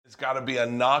got to be a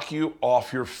knock you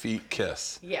off your feet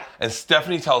kiss. Yeah. And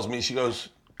Stephanie tells me, she goes,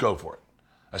 go for it.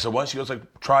 I said, what? She goes like,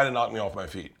 try to knock me off my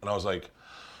feet. And I was like,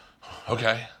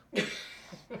 okay.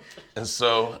 And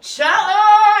so.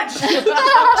 Challenge!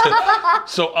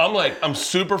 So I'm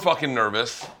super fucking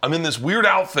nervous. I'm in this weird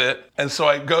outfit. And so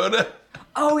I go to.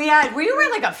 Oh yeah, were you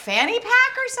wearing like a fanny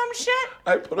pack or some shit?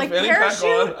 I put like a fanny pack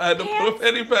parachute on. I had to put a pants?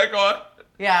 fanny pack on.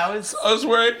 Yeah, I was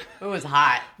wearing it was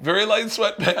hot. very light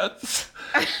sweatpants.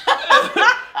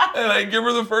 and I give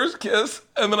her the first kiss,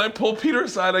 and then I pull Peter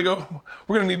aside. I go,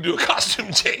 we're gonna need to do a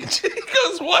costume change. He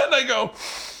goes, what? And I go,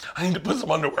 I need to put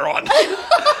some underwear on.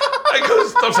 I go,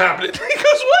 stuff's happening. He goes,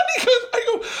 what? He goes, I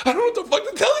go, I don't know what the fuck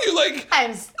to tell you. Like,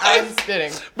 I'm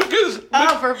spitting. Because.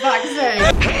 Oh, for fuck's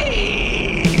sake.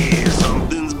 Hey,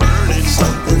 something's burning.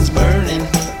 Something's burning.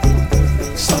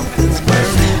 Something's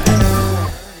burning.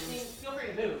 Feel free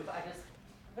to move. I just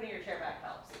putting your chair back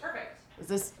helps. Perfect. Is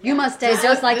this? You must stay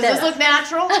just like Does this. this look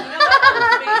natural? You know what?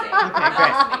 That's amazing.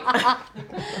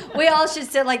 Okay, great. We all should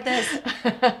sit like this.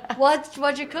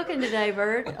 What you cooking today,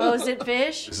 Bert? Oh, is it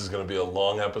fish? This is going to be a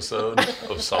long episode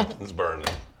of Something's Burning.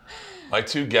 My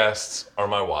two guests are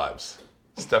my wives.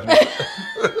 Stephanie.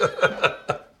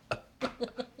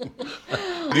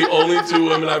 The only two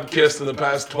women I've kissed in the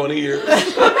past 20 years.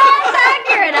 That's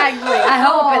accurate, actually. I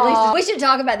hope at least. We should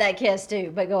talk about that kiss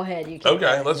too, but go ahead. You can.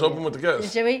 Okay, let's open with the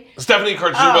kiss. Should we? Stephanie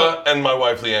Karchuba and my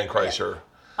wife Leanne Kreischer.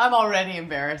 I'm already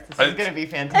embarrassed. This is gonna be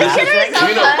This fantastic.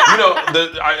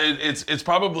 is, it's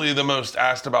probably the most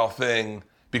asked about thing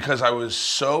because I was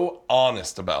so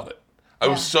honest about it. I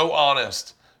was so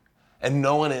honest, and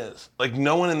no one is. Like,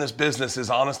 no one in this business is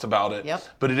honest about it. Yep.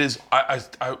 But it is,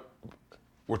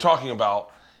 we're talking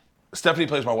about, Stephanie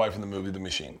plays my wife in the movie The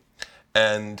Machine.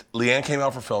 And Leanne came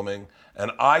out for filming,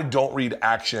 and I don't read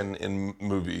action in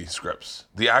movie scripts.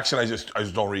 The action I just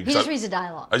don't read. He just reads the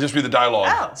dialogue. I just read the dialogue.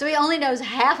 Oh. So he only knows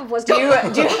half of what's Do going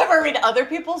on. you ever read other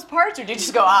people's parts, or do you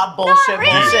just go, bullshit,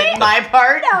 really. bullshit, my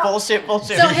part, No. bullshit,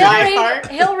 bullshit, So my part?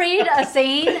 he'll read a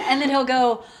scene and then he'll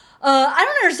go, I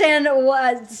don't understand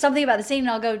something about the scene. And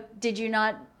I'll go, did you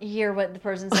not hear what the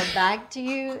person said back to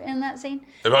you in that scene?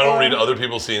 If I don't read other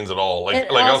people's scenes at all, It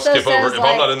I'll also skip over. says, If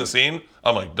I'm not like- in the scene,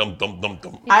 I'm like dum dum dum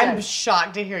dum. I'm does.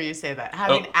 shocked to hear you say that.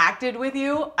 Having acted with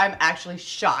you, I'm actually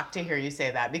shocked to hear you say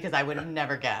that because I would have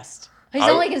never guessed. He's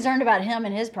only concerned about him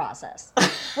and his process.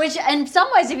 Which, in some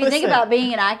ways, if you think Listen. about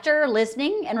being an actor,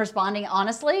 listening and responding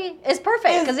honestly, is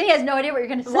perfect because he has no idea what you're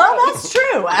going to say. Well, that's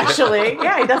true, actually.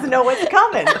 Yeah, he doesn't know what's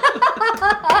coming.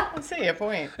 I see your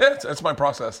point. Yeah, that's my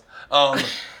process.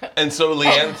 And so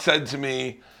Leanne said to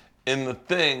me in the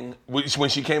thing when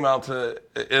she came out to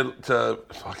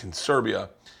fucking Serbia,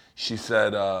 she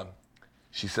said,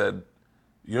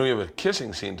 you know, you have a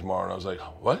kissing scene tomorrow, and I was like,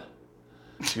 what?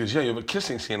 She goes, yeah, you have a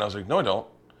kissing scene. I was like, no, I don't.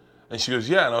 And she goes,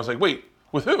 yeah, and I was like, wait,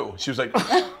 with who? She was like,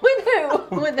 With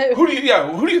who? With who? who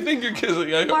do you think you're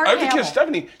kissing? I go, Mark I have to Hamill. kiss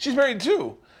Stephanie. She's married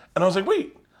too. And I was like,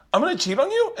 wait, I'm gonna cheat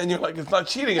on you? And you're like, it's not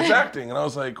cheating, it's acting. And I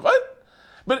was like, what?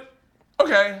 But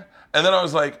okay. And then I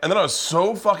was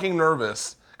so fucking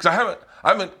nervous because I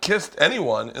haven't kissed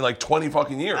anyone in like 20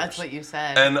 fucking years. That's what you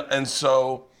said. And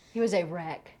so He was a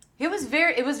wreck. It was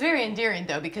very endearing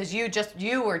though, because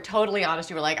you were totally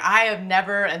honest. You were like, I have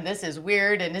never, and this is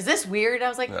weird, and is this weird? I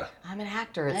was like, Yeah. I'm an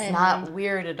actor. It's not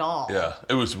weird at all. yeah,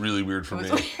 it was really weird for me.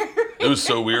 Weird. It was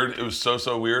so weird. It was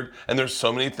so weird. And there's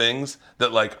so many things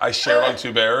that like I shared on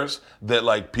Two Bears that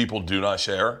like people do not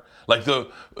share. Like the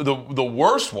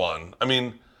worst one. I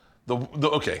mean,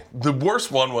 the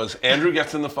worst one was Andrew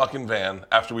gets in the fucking van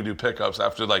after we do pickups.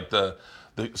 After like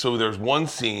so there's one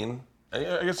scene.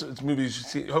 I guess it's movies you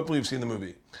see. Hopefully you've seen the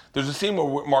movie. There's a scene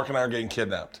where Mark and I are getting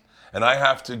kidnapped, and I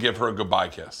have to give her a goodbye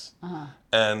kiss.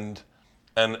 And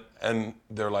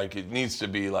they're like, it needs to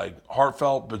be like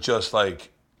heartfelt, but just like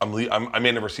I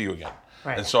may never see you again.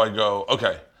 Right. And so I go,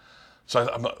 okay. So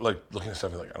I'm like looking at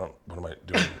Stephanie like, what am I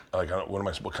doing? Like,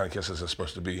 what kind of kiss is this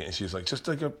supposed to be? And she's like, just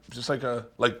like you're saying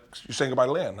goodbye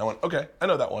to Leanne. I went, okay, I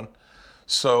know that one.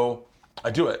 So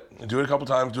I do it a couple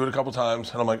times,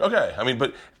 and I'm like, okay. I mean,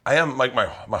 but I am like, my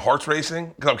heart's racing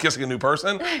because I'm kissing a new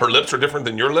person. Her lips are different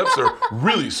than your lips. They're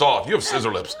really soft. You have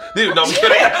scissor lips. No, I'm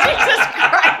kidding. Jesus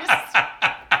Christ.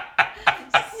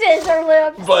 Scissor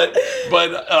lips.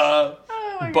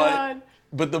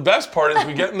 But the best part is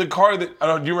we get in the car. Do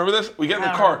you remember this? We get in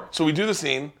the car. So we do the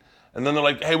scene, and then they're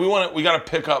like, hey, we got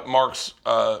to pick up Mark's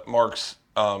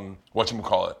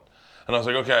whatchamacallit. And I was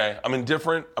like, okay, I'm in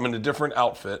a different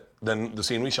outfit than the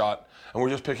scene we shot, and we're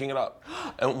just picking it up,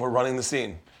 and we're running the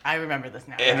scene. I remember this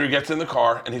now. Andrew gets in the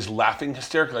car, and he's laughing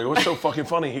hysterically. I go, what's so fucking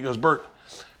funny? He goes, Bert,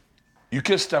 you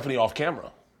kissed Stephanie off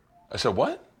camera. I said,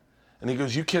 what? And he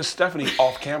goes, "You kissed Stephanie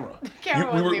off camera." camera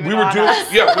we wasn't were, even we were on doing,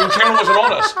 us. yeah, the camera wasn't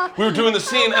on us. We were doing the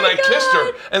scene, and I kissed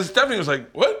her, God. and Stephanie was like,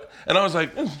 "What?" And I was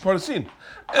like, "It's part of the scene."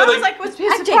 And I was like, what's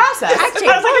his Acting. process? Acting.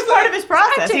 I was like, it's part of his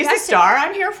process. Acting, He's acting. a star.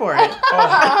 I'm here for it.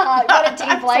 What a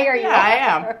team player you Yeah, I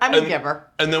are. am. I'm a giver.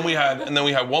 And then we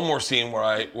had one more scene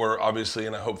where obviously,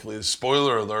 and hopefully,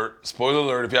 spoiler alert,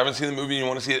 if you haven't seen the movie and you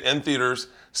want to see it in theaters,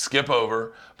 skip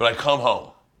over. But I come home.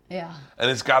 Yeah. And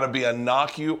it's got to be a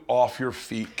knock you off your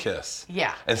feet kiss.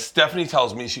 Yeah. And Stephanie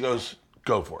tells me, she goes,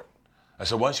 "Go for it." I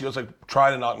said, "What?" She goes, like,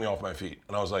 "Try to knock me off my feet."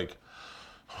 And I was like,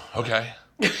 "Okay."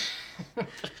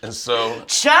 And so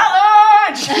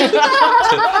Challenge!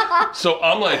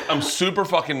 I'm super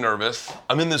fucking nervous.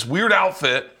 I'm in this weird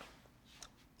outfit.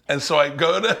 And so I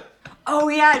go to, Oh,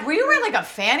 yeah. Were you wearing like a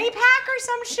fanny pack or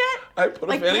some shit? I put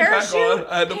Like a fanny pack parachute on.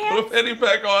 I had to put a pants? fanny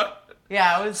pack on.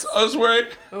 Yeah, I was wearing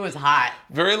it was hot.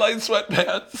 very light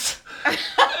sweatpants. And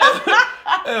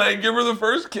I give her the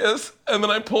first kiss, and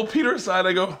then I pull Peter aside.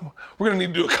 I go, "We're gonna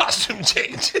need to do a costume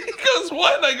change." He goes,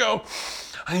 "What?" And I go,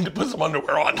 "I need to put some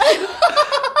underwear on."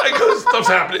 I go, "Stuff's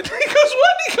happening." He goes,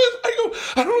 "What?" He goes, I go,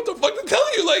 "I don't know what the fuck to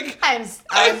tell you." Like, I'm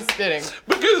spitting.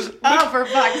 because Oh, for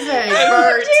fuck's sake, And-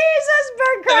 Bert. Jesus,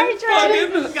 Bert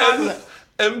Kreitzer.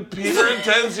 and Peter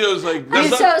Intenzio's like, I'm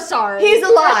 "That's so not." sorry. He's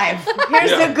alive.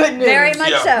 Here's Yeah. the good news. very much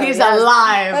Yeah. so. He's yes.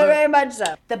 alive. Very much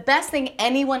so. The best thing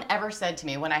anyone ever said to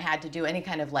me when I had to do any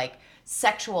kind of like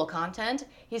sexual content,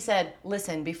 he said,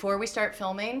 "Listen, before we start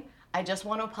filming, I just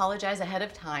want to apologize ahead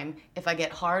of time if I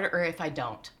get hard or if I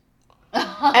don't."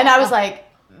 And I was like,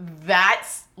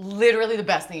 that's literally the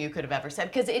best thing you could have ever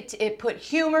said, because it put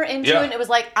humor into Yeah. it. And it was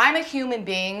like, I'm a human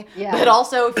being, Yeah. but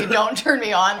also if you don't turn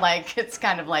me on, like it's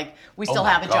kind of like we still my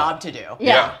have a God. job to do.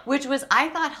 Yeah. Which was, I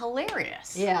thought,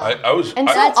 hilarious. Yeah. I was. And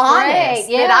I- so That's honest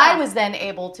great, that yeah. I was then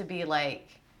able to be like,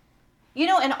 you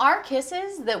know, and our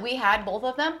kisses that we had, both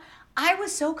of them, I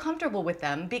was so comfortable with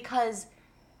them because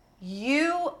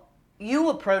you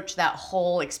approach that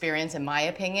whole experience, in my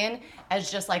opinion, as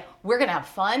just like, we're gonna have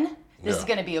fun. This is Yeah.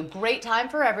 gonna be a great time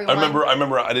for everyone. I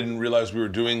remember I didn't realize we were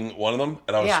doing one of them,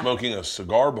 and I was Yeah. smoking a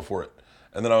cigar before it.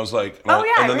 And then I was like, Oh,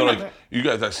 yeah, I and then they're like, remember. "You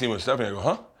guys that scene with Stephanie?" I go,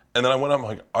 "Huh?" And then I went up, I'm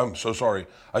like, "I'm so sorry.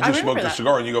 I just remember smoked a that.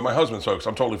 cigar." And you go, "My husband smokes.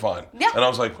 I'm totally fine." Yeah. And I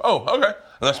was like, "Oh, okay."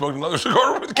 And I smoked another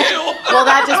cigar with Gail. Well,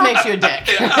 that just makes you a dick.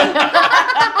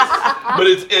 But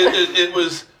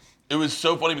it was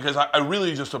so funny because I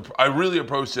really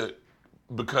approached it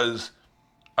because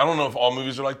I don't know if all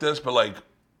movies are like this, but like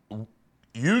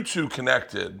you two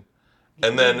connected,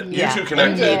 and then Yeah. you two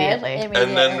connected, Immediately. and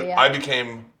then I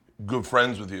became good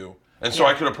friends with you, and so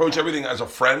I could approach everything as a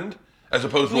friend as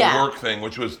opposed to Yeah. a work thing,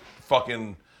 which was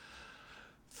fucking.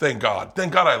 Thank God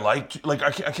I liked you. Like I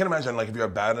can't imagine like if you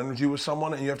have bad energy with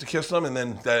someone and you have to kiss them and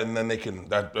then they can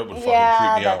that would fucking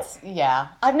creep me out. Yeah.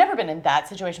 I've never been in that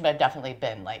situation, but I've definitely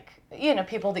been like, you know,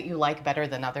 people that you like better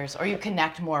than others, or you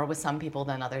connect more with some people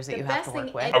than others that you have best to work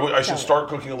thing with. I should start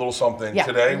cooking a little something. Yeah.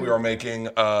 Today we are making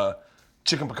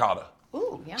chicken piccata.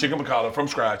 Ooh, yeah. Chicken piccata from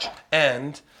scratch.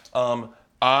 And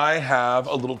I have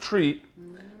a little treat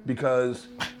because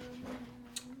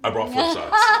I brought flip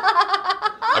sides.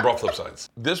 I brought flip sides.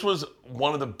 This was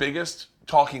one of the biggest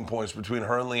talking points between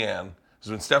her and Leanne. This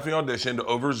was when Stephanie auditioned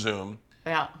over Zoom.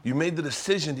 Yeah. You made the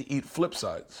decision to eat flip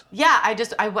sides. Yeah, I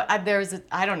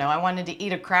don't know, I wanted to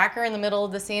eat a cracker in the middle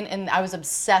of the scene, and I was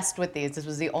obsessed with these. This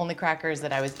was the only crackers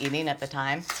that I was eating at the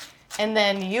time. And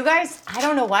then you guys, I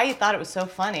don't know why you thought it was so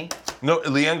funny. No,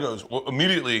 Leanne goes, well,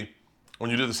 immediately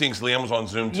when you did the scene, 'cause Leanne was on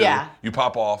Zoom too. Yeah. You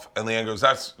pop off, and Leanne goes,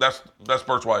 that's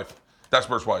Bert's wife. That's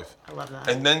Bert's wife. I love that.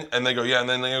 And they go, yeah, and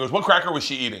then Leanne goes, what cracker was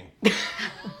she eating?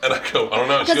 And I go, I don't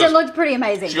know. She Because it goes, looked pretty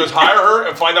amazing. she goes, hire her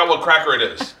and find out what cracker it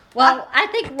is. Well, I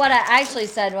think what I actually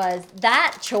said was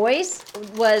that choice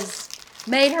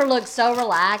made her look so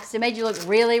relaxed. It made you look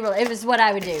really. It was what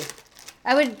I would do.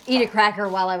 I would eat a cracker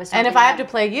while I was. And if smoking I had to that.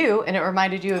 play you, and it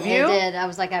reminded you of It you, did. I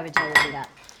was like, I would totally do that.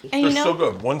 and you They're know, so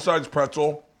good. One side's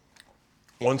pretzel,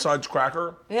 one side's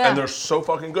cracker, Yeah. and they're so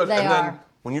fucking good. They and then are.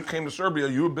 when you came to Serbia,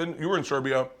 you were in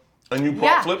Serbia, and you brought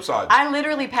yeah, flip sides. I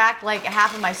literally packed like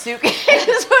half of my suitcase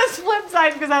was flip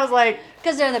sides because I was like,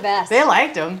 Because they're the best. they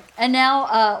liked them. And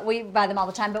now we buy them all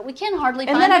the time, but we can hardly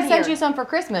And find then them I sent here. you some for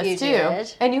Christmas You too.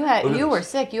 did. And you Look at were this.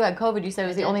 sick. You had COVID. You said it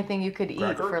was the did. only thing you could eat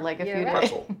Cracker? for like a You're few right. days.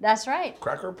 Pretzel. That's right.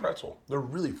 Cracker pretzel. They're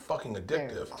really fucking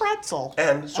addictive. Pretzel.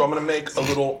 And so I'm gonna make a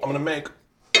little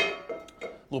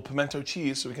pimento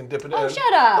cheese so we can dip it Oh, in.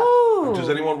 shut up. Ooh.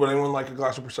 Would anyone like a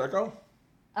glass of Prosecco?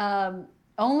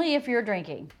 Only if you're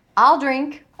drinking. I'll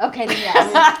drink. Okay, then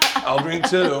yes. I'll drink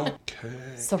too. Okay.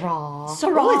 Syrah.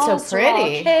 Syrah, Oh, it's so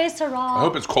pretty. Okay, Syrah. I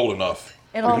hope it's cold enough.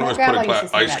 It'll We can my always grandma put a used to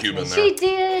sing ice that cube to in me. there. She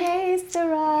did. Hey,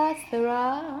 Syrah,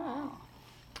 Syrah.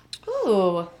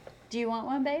 Ooh. Do you want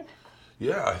one, babe?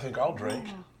 Yeah, I think I'll drink.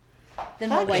 Then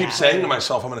we'll I wait. keep saying to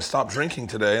myself, I'm going to stop drinking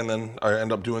today, and then I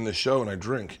end up doing this show and I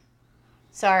drink.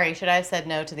 Sorry, should I have said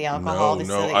no to the alcohol so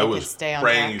that I you was could stay on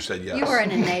praying track? you said yes. You were an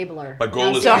enabler. My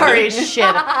goal is Sorry, to get, shit.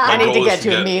 I my need to goal is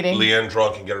get to a meeting. Leanne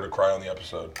drunk and get her to cry on the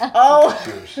episode. Oh,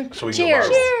 Cheers. So we Cheers.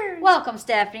 Can go viral. Welcome,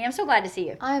 Stephanie. I'm so glad to see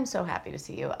you. I'm so happy to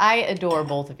see you. I adore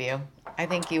both of you. I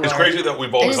think you It's are crazy that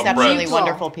we've all become exceptionally friends.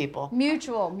 wonderful people.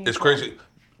 Mutual. It's crazy.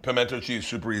 Pimento cheese,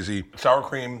 super easy. Sour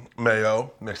cream,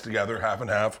 mayo, mixed together, half and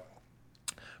half.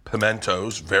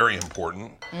 Pimentos, very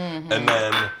important. Mm-hmm. And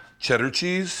then cheddar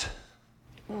cheese.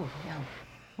 Ooh, yeah.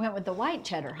 Went with the white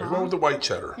cheddar, huh? I went with the white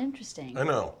cheddar. Interesting. I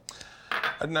know.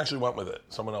 I didn't actually went with it.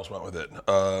 Someone else went with it.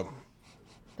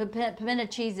 Pimento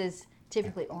cheese is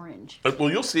typically orange.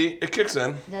 Well, you'll see. It kicks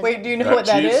in. Does Wait, it? do you know what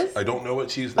that cheese, is? I don't know what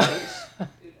cheese that is.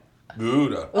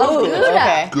 Gouda. Oh, Gouda.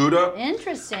 okay. Gouda.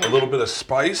 Interesting. A little bit of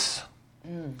spice.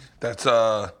 That's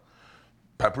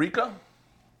paprika.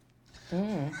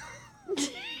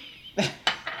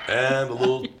 And a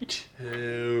little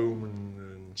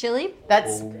Chili?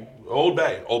 That's Old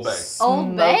Bay. Old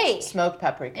Bay. smoked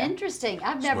paprika. Interesting.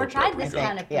 I've never Smoked tried this paprika.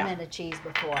 kind of Yeah. pimento cheese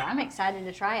before. I'm excited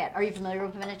to try it. Are you familiar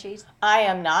with pimento cheese? I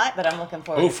am not, but I'm looking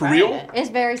forward Oh, to for trying real? it. It's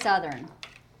very southern.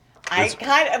 I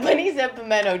kind of, when he said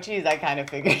pimento cheese, I kind of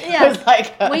figured Yeah. it was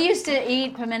like, We used to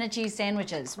eat pimento cheese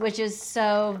sandwiches, which is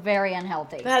so very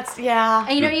unhealthy. that's, yeah.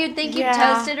 And you'd think you'd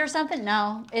Yeah. toast it or something.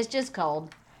 No, it's just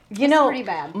cold. You know, pretty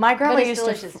bad, my grandma but it's used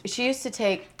delicious. she used to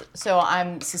take, so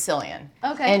I'm Sicilian.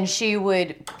 Okay. And she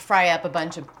would fry up a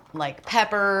bunch of like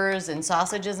peppers and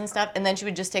sausages and stuff, and then she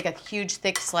would just take a huge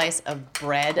thick slice of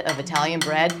bread, of Italian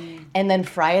bread, and then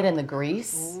fry it in the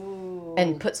grease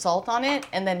and put salt on it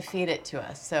and then feed it to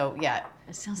us. So yeah,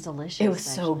 It sounds delicious. it was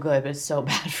so good, but it's so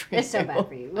bad for you. It's so bad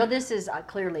for you. Well, this is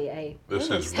clearly a This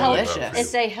is health- really bad for you. delicious.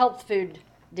 it's a health food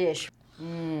dish.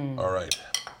 All right.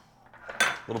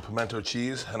 Little pimento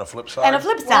cheese and a flip side. And a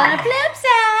flip On side. the flip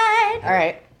side. All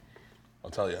right. I'll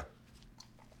tell you.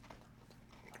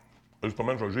 It's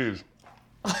pimento cheese.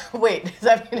 Wait, does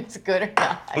that mean it's good or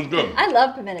not? It's good. I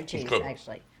love pimento cheese, good.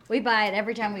 actually. We buy it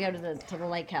every time we go to the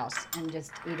lake house and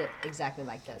just eat it exactly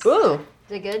like this. Ooh.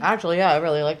 Is it good? Actually, yeah, I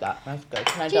really like that. That's good.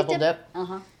 Can I double dip?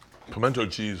 Uh-huh. Pimento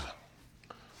cheese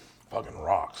fucking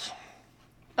rocks.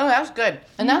 Oh, that's good.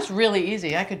 And that's really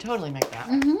easy. I could totally make that.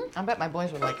 I bet my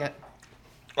boys would like it.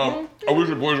 I wish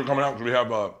the boys were coming out because we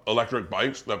have electric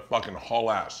bikes that fucking haul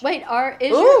ass. Wait, Ooh,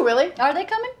 your- really? Are they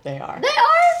coming? They are. They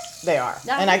are? They are. That's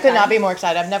And I could not exciting. be more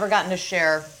excited. I've never gotten to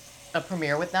share a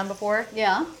premiere with them before.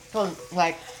 Yeah. So,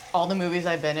 like, all the movies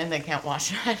I've been in, they can't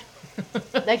watch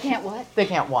that. They can't what? They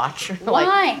can't watch. Why?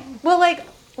 Like, well, like,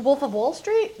 Wolf of Wall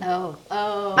Street? No.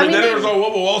 Oh. I mean, Then there was they- a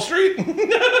Wolf of Wall Street.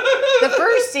 The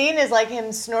first scene is like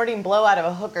him snorting blow out of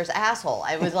a hooker's asshole.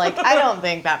 I was like, I don't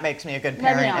think that makes me a good Maybe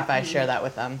parent not. if I share that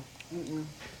with them. Maybe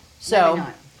So,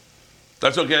 not.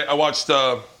 That's okay. I watched.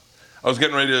 I was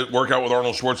getting ready to work out with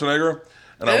Arnold Schwarzenegger,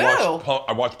 and Ew.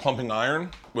 I watched Pumping Iron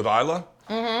with Isla.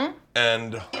 Mm-hmm.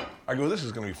 And I go, this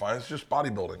is gonna be fine. It's just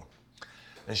bodybuilding.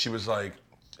 And she was like,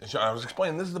 I was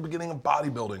explaining, this is the beginning of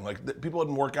bodybuilding. Like people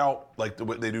didn't work out like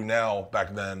what they do now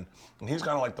back then. And he's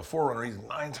kind of like the forerunner. He's a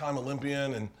 9-time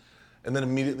Olympian, and then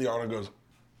immediately Arnold goes,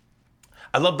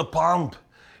 I love the pump.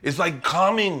 It's like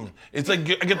calming. It's like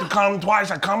I get to come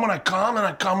twice. I come when I come, and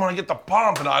I come when I get the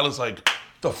pump. And Isla's like,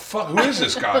 the fuck? Who is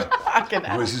this guy? fucking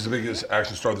Anyways, he's the biggest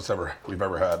action star we've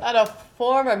ever had. at a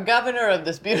former governor of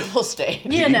this beautiful state.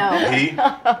 You know. He,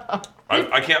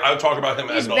 I can't. I'll talk about him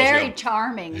He's ad very nauseum.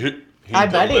 charming. He I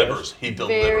bet he is. delivers. He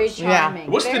Very delivers. charming.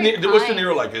 What's De very Niro, what's De kind.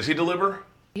 Niro like? Does he deliver?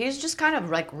 He's just kind of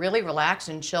like really relaxed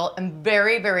and chill and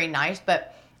very, very nice,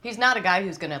 but he's not a guy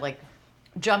who's gonna like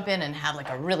jump in and have like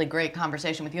a really great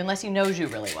conversation with you unless he knows you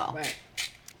really well. Right.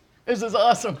 This is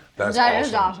awesome. That's That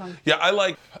is awesome. Yeah,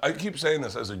 I keep saying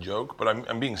this as a joke, but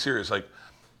I'm being serious. Like,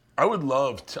 I would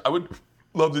love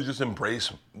to just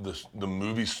embrace the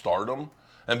movie stardom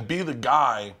and be the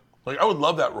guy. Like, I would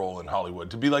love that role in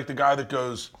Hollywood, to be like the guy that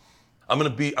goes, I'm gonna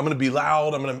be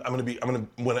loud.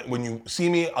 When you see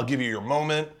me, I'll give you your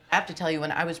moment. I have to tell you,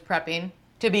 when I was prepping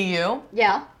to be you,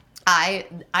 Yeah. I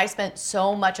spent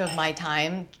so much of my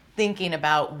time thinking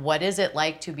about what is it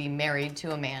like to be married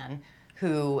to a man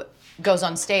who goes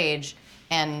on stage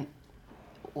and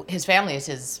his family is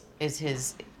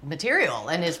his material,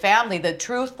 and his family, the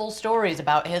truthful stories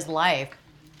about his life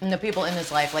and the people in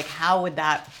his life. Like, how would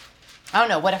that, I don't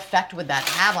know, what effect would that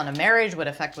have on a marriage? What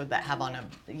effect would that have on a,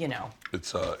 you know?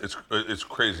 It's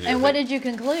crazy. And what did you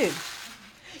conclude?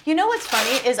 You know what's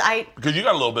funny is Because you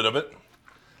got a little bit of it.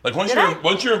 Like once Did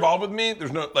I? you're involved with me,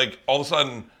 there's no like all of a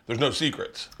sudden There's no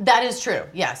secrets. That is true.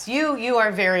 Yes, you are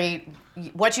very.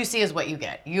 What you see is what you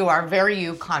get. You are very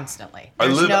you constantly. I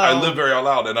There's live very out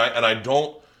loud, and I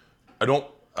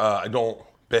don't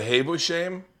behave with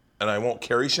shame, and I won't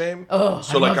carry shame. Oh,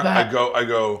 so I like love I that.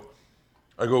 go.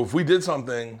 If we did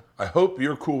something, I hope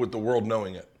you're cool with the world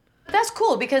knowing it. That's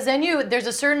cool because then there's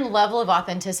a certain level of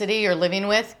authenticity you're living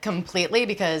with completely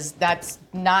because that's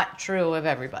not true of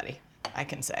everybody. I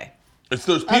can say. It's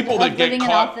those people Of that get living in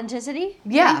caught. authenticity.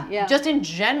 Yeah. Just in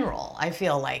general, I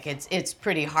feel like it's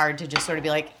pretty hard to just sort of be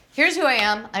like, here's who I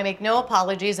am. I make no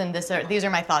apologies, and these are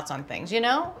my thoughts on things. You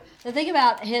know? The thing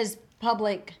about his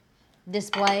public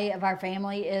display of our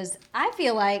family is I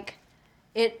feel like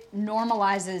it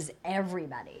normalizes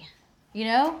everybody. You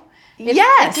know?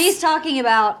 Yes. If he's talking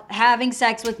about having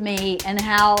sex with me and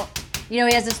how, he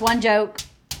has this one joke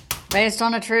based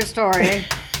on a true story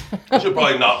I should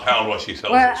probably not pound what she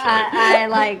tells where us,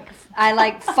 right?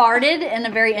 I farted in a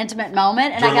very intimate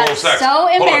moment and During I got oral sex. so Hold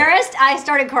on. embarrassed I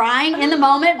started crying in the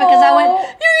moment because I went,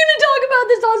 "You're gonna talk about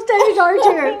this on stage, aren't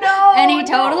you?" no, and he no.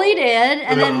 totally did.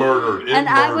 It got murdered. It and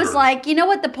I was murdered. like, you know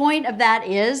what the point of that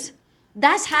is?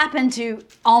 That's happened to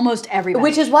almost everybody.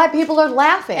 Which is why people are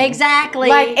laughing. Exactly.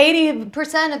 Like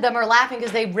 80% of them are laughing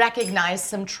because they recognize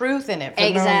some truth in it. From their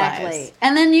own Exactly. lives.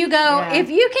 And then you go, Yeah. if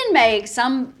you can make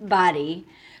somebody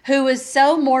who is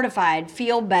so mortified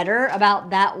feel better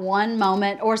about that one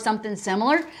moment or something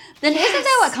similar, then isn't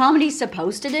that what comedy's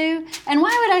supposed to do? And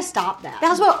why would I stop that?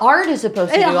 That's what art is supposed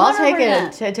to do. Yeah, I'll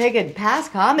 100%. take it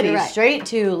past comedy You're right. straight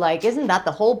to like, isn't that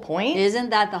the whole point?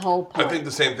 Isn't that the whole point? I think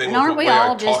the same thing And with aren't the we way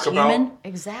all I just talk about human?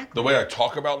 Exactly. the way I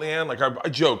talk about Leanne. Like I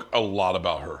joke a lot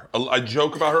about her. I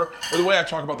joke about her. Or the way I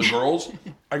talk about the girls.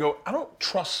 I go, I don't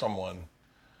trust someone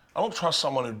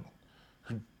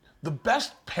who the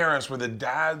best parents were the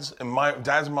dads and my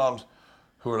dads and moms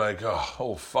who were like,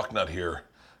 oh fuck nut here.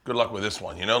 Good luck with this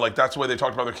one. Like that's the way they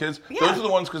talked about their kids. Yeah. Those are the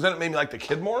ones because then it made me like the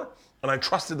kid more, and I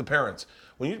trusted the parents.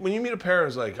 When you meet a parent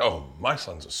who's like, oh, my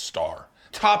son's a star,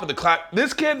 top of the class.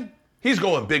 This kid, he's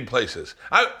going big places.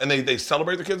 And they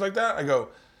celebrate the kids like that. I go,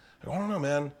 I don't know,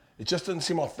 man. It just doesn't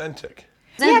seem authentic.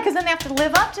 Yeah, because then they have to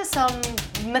live up to some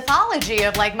mythology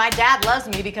of like, my dad loves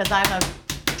me because I'm a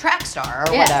track star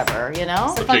or Yes. whatever,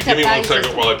 Okay, Fucked give me up one value second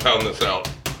system. while I pound this out.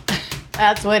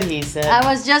 That's what he said. I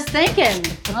was just thinking,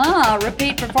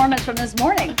 repeat performance from this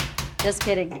morning. Just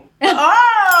kidding.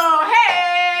 Oh,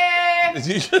 hey! Is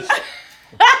he just?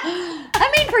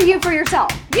 I mean, for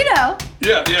yourself. Yeah,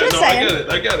 Just no, saying.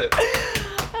 I get it.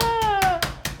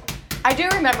 I do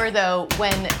remember though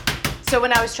when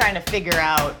I was trying to figure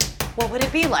out what would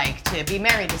it be like to be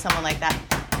married to someone like that,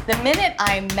 the minute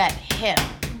I met him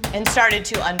and started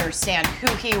to understand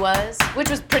who he was, which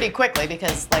was pretty quickly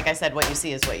because like I said, what you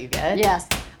see is what you get. Yes.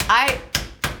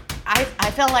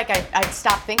 I felt like I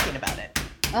stopped thinking about it.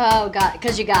 Oh, God,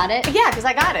 because you got it? Yeah, because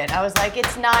I got it. I was like,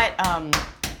 it's not,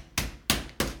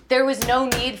 there was no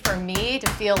need for me to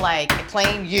feel like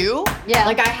playing you. Yeah.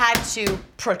 Like I had to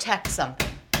protect something.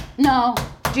 No.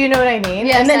 Do you know what I mean?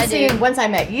 Yes, and then I do. once I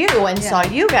met you and Yeah. saw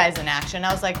you guys in action,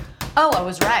 I was like, oh, I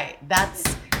was right.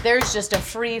 There's just a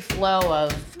free flow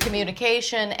of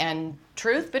communication and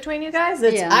truth between you guys.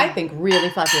 It's, Yeah. I think, really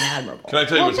fucking admirable. Can I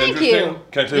tell you Well, what's thank interesting? you.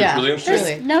 Can I tell you Yeah. what's really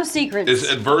interesting? Really? No secrets. Is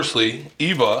adversely,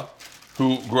 Eva,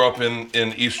 who grew up in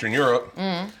Eastern Europe,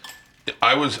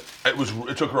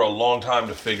 it took her a long time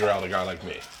to figure out a guy like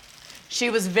me. She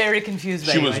was very confused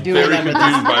by She you. was I do very remember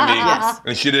confused this. by me, Yes.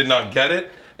 and she did not get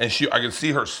it. And I could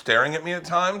see her staring at me at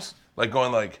times, like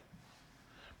going like,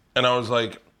 and I was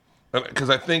like, because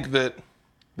I think that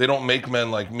they don't make men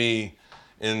like me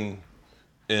in.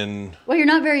 Well, you're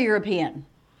not very European.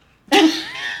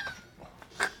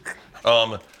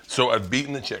 So I've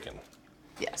beaten the chicken.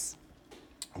 Yes.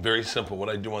 Very simple. What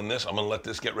I do on this, I'm gonna let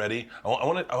this get ready. I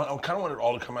kind of want it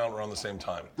all to come out around the same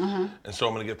time. And so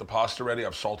I'm gonna get the pasta ready.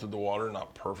 I've salted the water,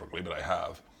 not perfectly, but I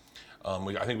have.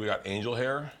 I think we got angel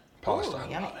hair pasta. Ooh, I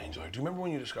yummy. love angel hair. Do you remember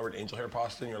when you discovered angel hair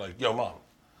pasta and you're like, yo, mom,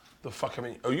 the fuck I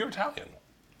mean? Oh, you're Italian.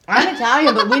 I'm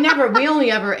Italian, but we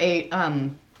only ever ate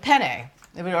penne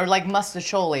or like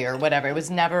mustacholi or whatever. It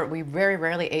was never, we very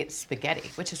rarely ate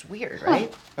spaghetti, which is weird,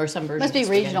 right? Or some version Must be of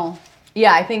spaghetti. regional.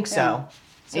 Yeah, I think so.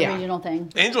 It's a regional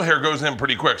thing. Angel hair goes in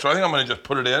pretty quick, so I think I'm gonna just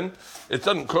put it in. It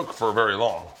doesn't cook for very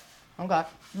long. Okay.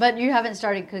 But you haven't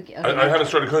started cooking. Okay. I haven't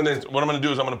started cooking this. What I'm gonna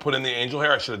do is I'm gonna put in the angel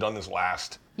hair. I should have done this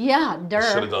last. Yeah, Should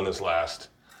have dirt. done this last.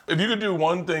 If you could do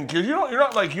one thing, because you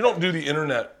don't do the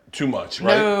internet too much,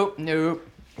 right? Nope.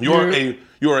 You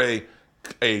are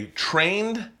a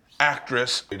trained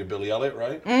actress. You did Billy Elliot,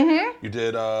 right? Mm-hmm. You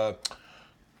did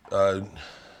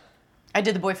I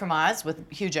did The Boy from Oz with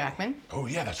Hugh Jackman. oh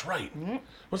yeah, that's right.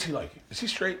 What's he like? Is he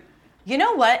straight? You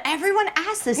know what? Everyone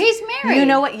asks this. He's married. You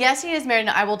know what? Yes, he is married, and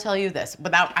I will tell you this.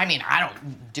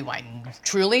 Do I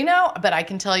truly know? But I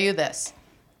can tell you this.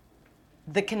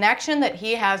 The connection that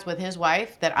he has with his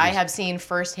wife that I have seen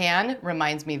firsthand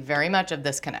reminds me very much of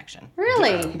this connection.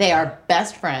 Really? They are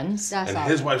best friends. That's And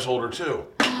awesome. his wife's older too.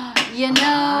 You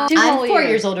know, I'm 4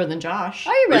 years older than Josh.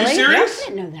 Are you really? Are you serious? I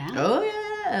didn't know that.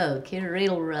 Oh, yeah.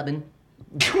 Cradle rubbing.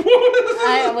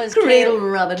 I was Cradle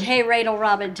rubbing. K-Radle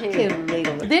Robin too.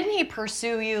 Didn't he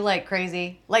pursue you like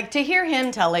crazy? Like to hear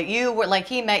him tell it, you were like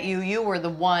he met you, you were the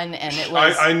one, and it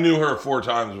was. I knew her 4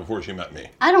 times before she met me.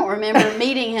 I don't remember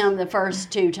meeting him the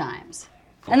first 2 times.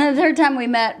 And then the third time we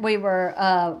met, we were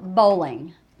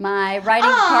bowling. My writing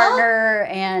partner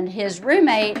and his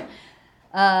roommate.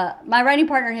 My writing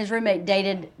partner and his roommate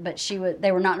dated, but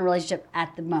they were not in a relationship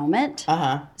at the moment.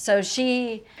 So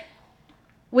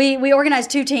we organized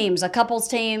 2 teams, a couples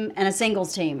team and a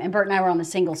singles team, and Bert and I were on the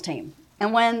singles team.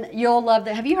 And when you'll love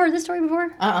that, have you heard this story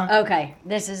before? Okay,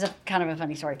 this is kind of a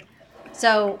funny story.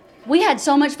 So we had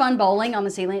so much fun bowling on the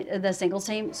singles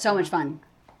team, so much fun.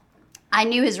 I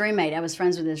knew his roommate. I was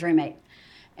friends with his roommate.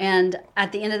 And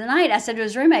at the end of the night, I said to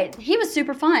his roommate, he was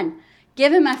super fun.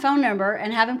 Give him my phone number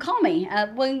and have him call me.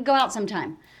 We can go out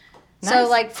sometime. Nice. So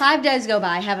like 5 days go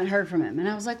by, I haven't heard from him. And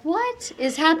I was like, what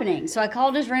is happening? So I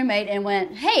called his roommate and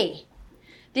went, hey,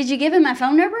 did you give him my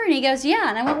phone number? And he goes, yeah.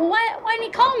 And I went, well, why didn't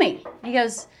he call me? He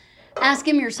goes, ask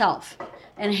him yourself.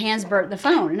 And hands Bert the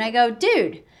phone. And I go,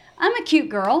 dude, I'm a cute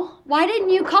girl. Why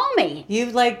didn't you call me?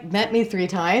 You've like met me 3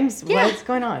 times. Yeah. What's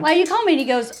going on? Why did you call me? And he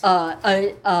goes, And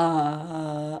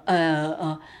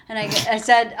I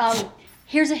said,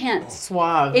 here's a hint.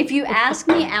 Suave. If you ask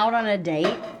me out on a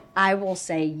date, I will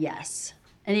say yes.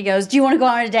 And he goes, do you want to go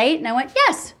on a date? And I went,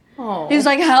 yes. Oh. He was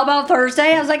like, how about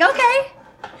Thursday? I was like, okay.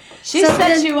 She So set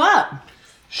then- you up.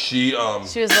 She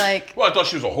She was like, well, I thought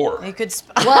she was a whore. you could.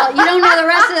 Well, you don't know the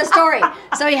rest of the story.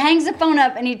 So he hangs the phone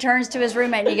up and he turns to his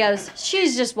roommate and he goes, she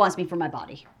just wants me for my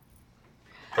body.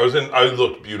 I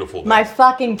looked beautiful. My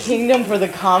fucking kingdom for the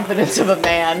confidence of a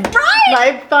man. Right?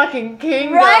 My fucking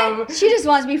kingdom. Right? She just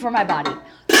wants me for my body.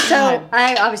 So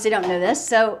I obviously don't know this.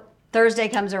 So Thursday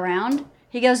comes around.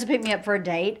 He goes to pick me up for a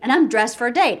date, and I'm dressed for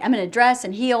a date. I'm in a dress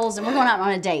and heels, and we're going out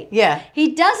on a date. Yeah. He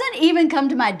doesn't even come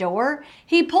to my door.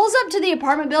 He pulls up to the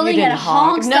apartment building You and didn't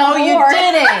honk. honks No, the you horn.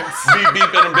 didn't. Beep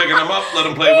beep, and I'm picking him up. Let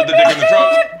him play with the dick in the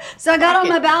truck. So I got on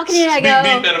my balcony and I Beep go.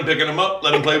 beep, and I'm picking him up.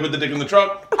 Let him play with the dick in the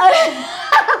truck. So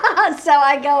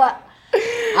I go up.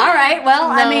 All right, well,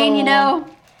 I mean, you know,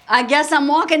 I guess I'm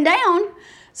walking down.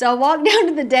 So I walked down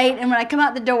to the date, and when I come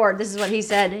out the door, this is what he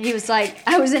said. He was like,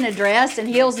 I was in a dress and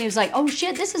heels, and he was like, oh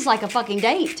shit, this is like a fucking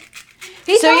date.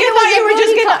 He So thought you it was thought a you were booty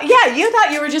just call. gonna, yeah, you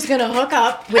thought you were just gonna hook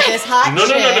up with this hot No,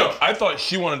 chick. no. I thought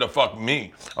she wanted to fuck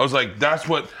me. I was like, that's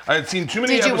what I had seen too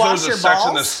many Did you wash episodes your of Sex in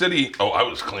the balls? City. Oh, I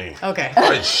was clean. Okay. I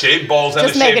had shaved balls and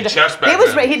Just a make shaved it. chest back He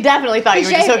was. then. He definitely thought He you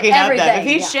were just shaved hooking up. Then, if everything,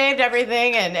 he yeah. shaved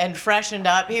everything and freshened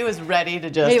up, he was ready to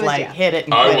just He was, like yeah. hit it.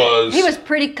 And I quit it. was. He was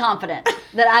pretty confident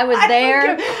that I was I there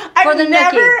don't care. for the I've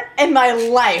never nookie. in my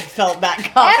life felt that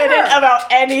confident Ever. about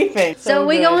anything. So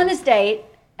we go good. on this date,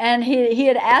 and he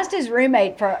had asked his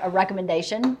roommate for a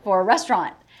recommendation for a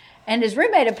restaurant. And his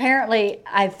roommate apparently,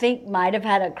 I think, might have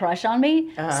had a crush on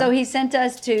me. So he sent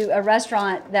us to a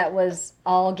restaurant that was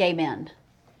all gay men,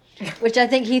 which I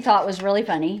think he thought was really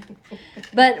funny.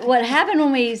 But what happened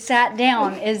when we sat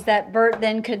down is that Bert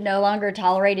then could no longer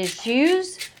tolerate his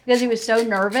shoes because he was so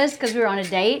nervous because we were on a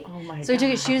date. Oh my So he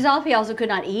took his shoes off. He also could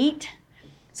not eat.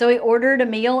 So he ordered a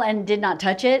meal and did not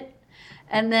touch it.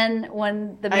 And then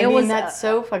when the meal was that's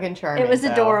so fucking charming. it was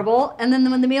though. adorable. And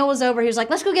then when the meal was over, he was like,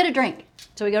 let's go get a drink.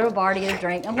 So we go to a bar to get a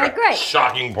drink. I'm like, great.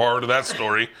 Shocking part of that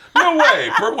story. No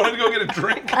way. Bert wanted to go get a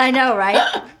drink. I know,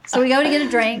 right? So we go to get a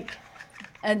drink.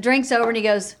 And drink's over, and he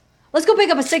goes, let's go pick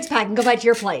up a 6-pack and go back to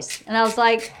your place. And I was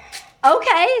like,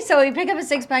 okay. So we pick up a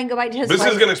 6-pack and go back to his This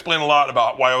place. is going to explain a lot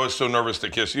about why I was so nervous to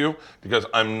kiss you, because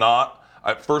I'm not,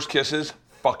 at first kisses,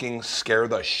 fucking scare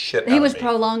the shit out He of was me.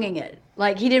 prolonging it.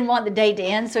 Like, he didn't want the date to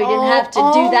end, so he didn't have to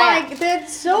do that. My,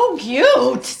 that's so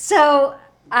cute. So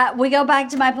we go back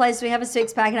to my place. We have a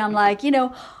 6-pack, and I'm like, you know,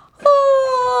 2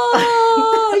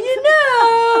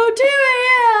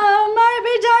 a.m. might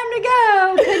be time to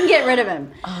go. Couldn't get rid of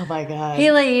him. Oh my god.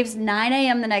 He leaves 9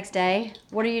 a.m. the next day.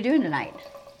 What are you doing tonight?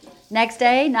 Next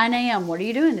day, 9 a.m. What are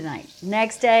you doing tonight?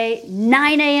 Next day,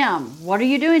 9 a.m. What are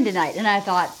you doing tonight? And I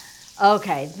thought,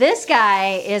 okay, this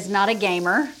guy is not a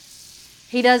gamer.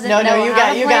 He doesn't know how to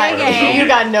play a game. you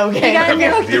got no game. got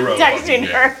no Zero Texting fucking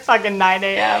her fucking 9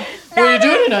 a.m. What No, are you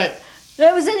doing tonight?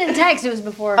 It was in a text. It was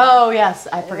before. Oh yes,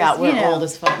 I forgot. you We're know, old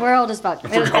as fuck. We're old as fuck. I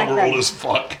forgot we're old as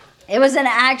fuck. It was an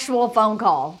actual phone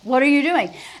call. What are you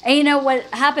doing? And you know what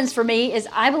happens for me is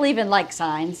I believe in like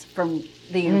signs from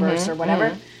the universe or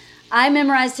whatever. I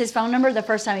memorized his phone number the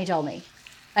first time he told me.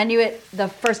 I knew it the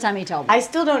first time he told me. I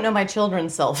still don't know my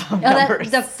children's cell phone No,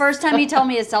 numbers. the first time he told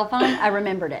me his cell phone, I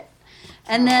remembered it.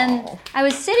 And then I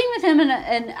was sitting with him,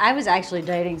 and I was actually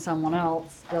dating someone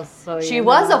else. Just so She you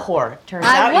was know. a whore. Turns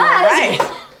I out you were was.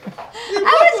 right.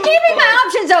 I was keeping my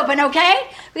options open, okay?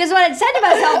 Because what I said to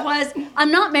myself was,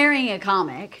 I'm not marrying a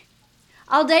comic.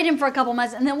 I'll date him for a couple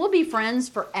months, and then we'll be friends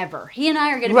forever. He and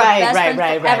I are going to be Right, best right, friends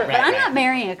right, forever. right, but I'm right. not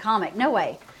marrying a comic. No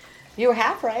way. You were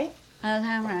half right.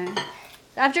 Right.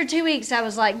 After 2 weeks, I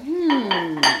was like,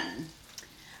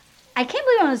 I can't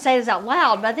believe I'm going to say this out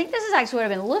loud, but I think this is actually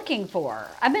what I've been looking for.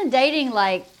 I've been dating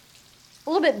like a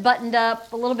little bit buttoned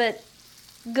up, a little bit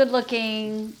good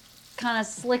looking, kind of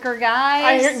slicker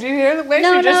guys. Do you hear the way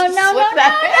No, she just no, slipped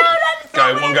that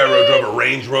in? One guy drove a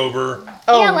Range Rover.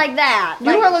 Yeah, like that. You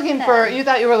like were looking that. for. You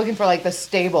thought you were looking for like the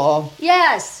stable,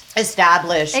 Yes,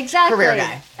 established exactly. career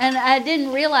guy. And I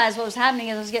didn't realize what was happening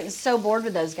is I was getting so bored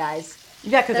with those guys.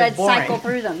 Yeah, because That it's I'd boring. cycle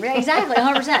through them. Yeah, exactly,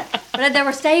 100%. But they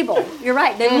were stable. You're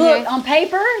right. They looked, on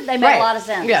paper, they made a lot of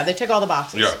sense. Yeah, they tick all the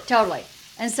boxes. Yeah. Totally.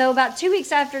 And so about 2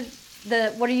 weeks after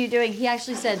the what are you doing, he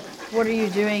actually said, what are you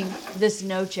doing this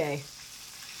noche?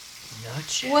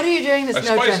 What are you doing this I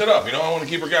noche? spice it up. You know, I want to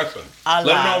keep her guessing. I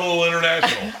Let her know love. I'm a little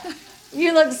international.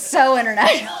 You look so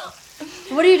international.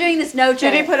 What are you doing this noche?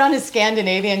 Did he put on his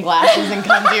Scandinavian glasses and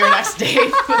come to your next date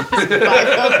with his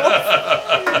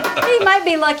bifocals? He might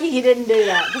be lucky he didn't do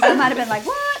that because I might have been like,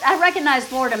 what? I recognize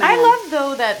Florida man. I love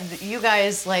though that you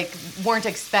guys like weren't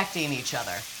expecting each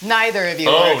other. Neither of you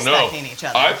were Oh, no. expecting each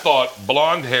other. I thought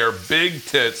blonde hair, big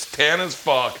tits, tan as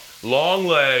fuck, long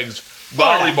legs,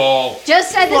 Florida. volleyball.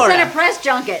 Just said this Florida. in a press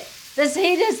junket.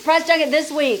 He just press junket this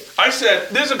week. I said,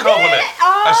 this is a compliment.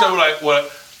 I said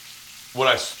what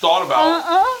I thought about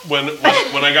when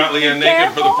I got Leanne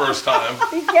naked for the first time.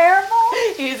 Be careful.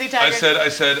 Easy I tiger.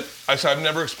 said, I've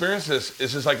never experienced this.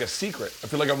 It's just like a secret. I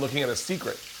feel like I'm looking at a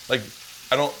secret. Like,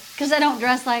 I don't. Because I don't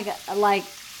dress like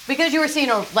Because you were seeing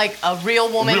a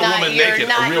real woman, Real not woman you're naked.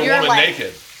 not, A real you're woman like,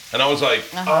 naked. And I was like,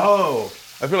 oh.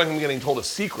 I feel like I'm getting told a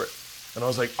secret. And I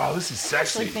was like, oh, this is I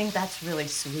sexy. think that's really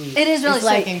sweet. it is really it's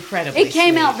like sweet. incredibly It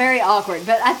came sweet. out very awkward,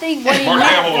 but I think what he Mark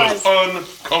meant Hamill was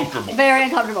was uncomfortable. very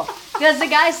uncomfortable. Because the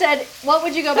guy said, "What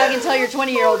would you go back and tell your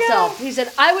 20-year-old self?" He said,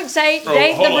 "I would say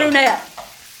date the hold on. brunette."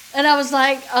 And I was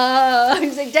like,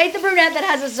 He's like, date the brunette that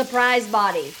has a surprise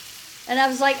body. And I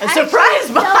was like, A surprise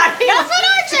no, body. That's what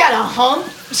I She's said. got a hump.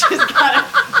 She's got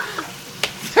a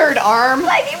third arm.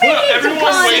 Like, you may Well, need some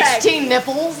everyone waits- context. 16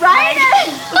 nipples. Right?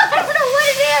 I don't know what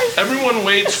it is. Everyone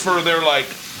waits for their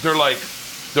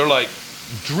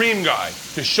dream guy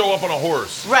to show up on a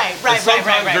horse. Right, And right,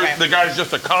 sometimes right. the guy's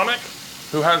just a comic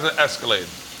who has an Escalade.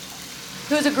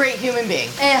 Who's a great human being.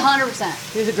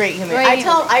 100%. Who's a great human Great being.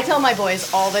 human I tell my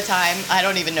boys all the time, I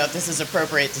don't even know if this is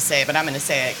appropriate to say, but I'm going to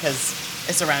say it because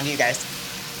it's around you guys.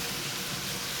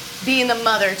 Being the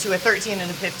mother to a 13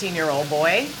 and a 15-year-old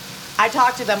boy, I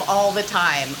talk to them all the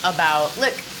time about,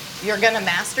 look, you're going to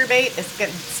masturbate.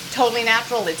 It's totally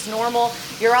natural. It's normal.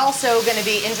 You're also going to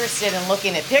be interested in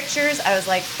looking at pictures. I was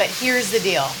like, but here's the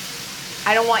deal.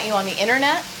 I don't want you on the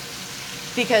internet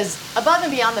because above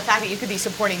and beyond the fact that you could be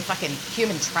supporting fucking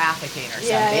human trafficking or something,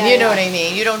 Yeah, you know yeah. what I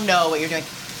mean? You don't know what you're doing.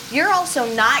 You're also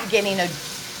not getting a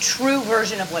true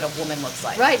version of what a woman looks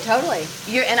like. Right, totally.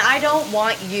 And I don't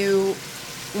want you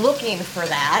looking for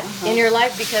that in your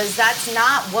life because that's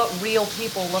not what real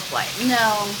people look like.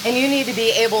 No, And you need to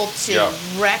be able to Yeah.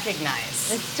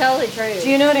 recognize. it's totally true. Do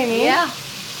you know what I mean? Yeah.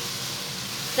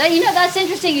 That's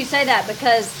interesting you say that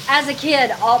because as a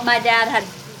kid, my dad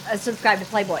had subscribed to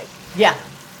Playboy. Yeah.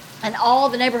 And all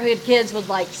the neighborhood kids would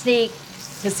like sneak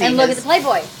To see and look at his- the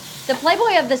Playboy. The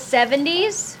Playboy of the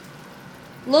 70s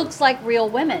looks like real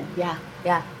women. Yeah.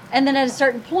 Yeah. And then at a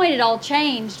certain point, it all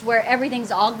changed where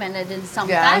everything's augmented in some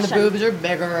Yeah, and fashion. the boobs are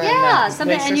bigger. Yeah, and the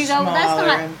something, waist and are you go, well, that's smaller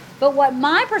not. and- But what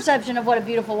my perception of what a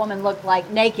beautiful woman looked like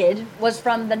naked was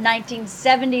from the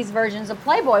 1970s versions of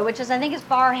Playboy, which is, I think, is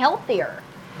far healthier.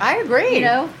 I agree. You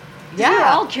know, 'Cause we were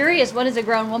Yeah. all curious. What does a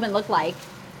grown woman look like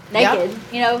naked?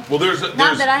 You know, Well,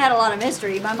 not that I had a lot of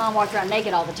mystery. My mom walked around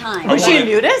naked all the time. Was she a Right.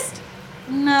 nudist?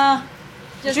 No,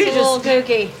 just She a little just-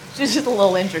 kooky. She's just a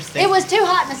little interesting. It was too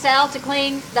hot in the South to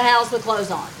clean the house with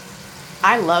clothes on.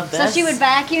 I love this. So she would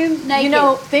vacuum naked. You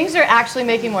know, things are actually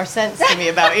making more sense to me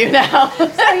about you now. so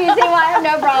you see why I have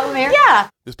no problem here? Yeah.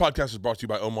 This podcast is brought to you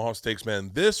by Omaha Steaks,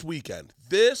 man. This weekend,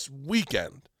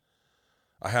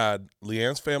 I had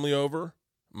Leanne's family over,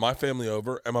 my family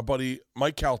over, and my buddy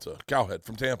Mike Cowhead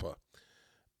from Tampa.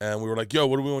 And we were like, yo,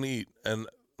 what do we want to eat? And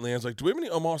Leanne's like, do we have any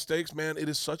Omaha steaks? Man, it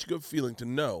is such a good feeling to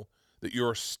know that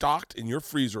you're stocked in your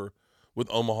freezer with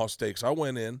Omaha steaks. I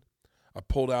went in, I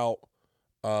pulled out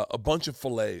a bunch of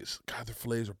fillets. God, their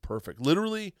fillets are perfect.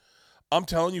 Literally, I'm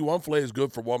telling you, one fillet is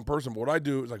good for one person. But what I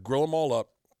do is I grill them all up.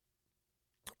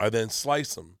 I then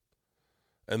slice them.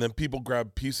 And then people grab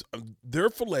a piece. Their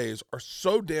fillets are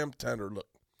so damn tender. Look,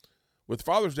 with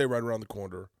Father's Day right around the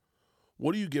corner,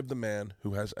 what do you give the man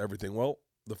who has everything? Well,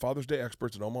 the Father's Day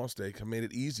experts at Omaha Steak have made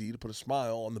it easy to put a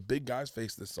smile on the big guy's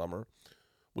face this summer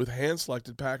with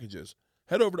hand-selected packages.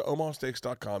 Head over to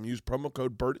omahasteaks.com, use promo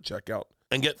code BIRD at checkout,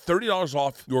 and get $30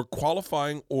 off your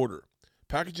qualifying order.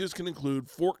 Packages can include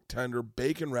fork tender,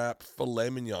 bacon wrapped filet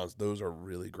mignons. Those are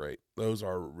really great.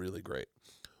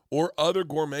 Or other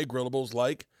gourmet grillables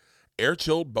like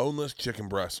air-chilled boneless chicken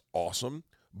breasts. Awesome.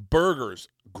 Burgers.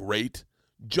 Great.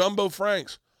 Jumbo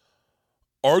Franks.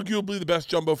 Arguably the best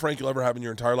Jumbo Frank you'll ever have in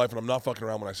your entire life, and I'm not fucking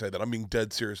around when I say that. I'm being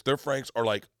dead serious. Their Franks are,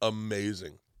 like,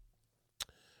 amazing.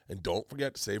 And don't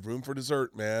forget to save room for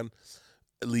dessert, man.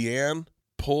 Leanne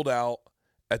pulled out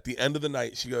at the end of the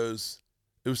night. She goes,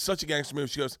 it was such a gangster move.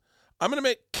 She goes, I'm going to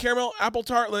make caramel apple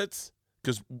tartlets,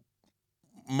 because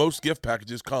most gift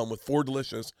packages come with 4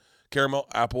 delicious caramel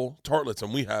apple tartlets,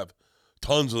 and we have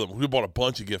tons of them. We bought a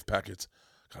bunch of gift packets.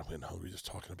 God, I'm getting hungry just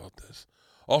talking about this.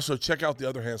 Also, check out the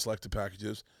other hand-selected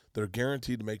packages that are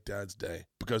guaranteed to make Dad's day,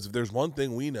 because if there's one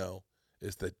thing we know,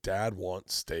 is that Dad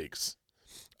wants steaks.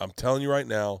 I'm telling you right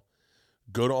now,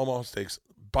 go to Omaha Steaks,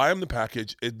 buy them the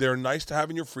package. They're nice to have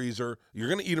in your freezer. You're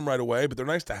going to eat them right away, but they're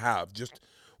nice to have.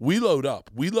 We load up.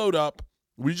 We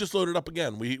just loaded up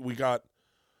again. We got,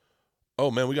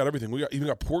 oh man, we got everything. We even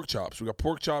got pork chops. We got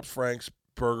pork chops, Franks,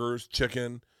 burgers,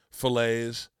 chicken,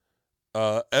 fillets,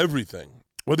 everything.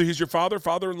 Whether he's your father,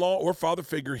 father-in-law, or father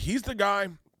figure, he's the guy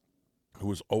who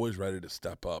was always ready to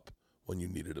step up when you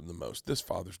needed him the most. This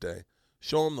Father's Day,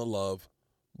 show him the love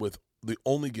with the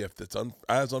only gift that's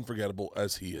as unforgettable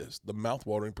as he is, the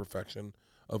mouth-watering perfection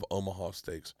of Omaha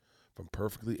Steaks. From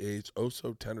perfectly aged,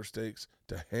 oh-so-tender steaks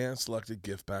to hand-selected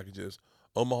gift packages,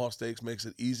 Omaha Steaks makes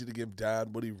it easy to give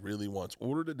Dad what he really wants.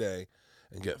 Order today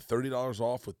and get $30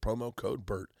 off with promo code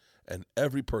BERT, and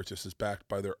every purchase is backed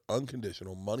by their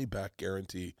unconditional money-back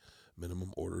guarantee.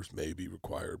 Minimum orders may be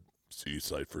required. See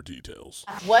site for details.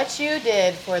 What you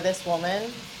did for this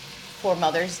woman for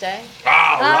Mother's Day,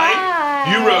 Right?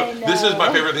 You wrote, this is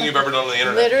my favorite thing you've ever done on the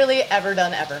internet. literally ever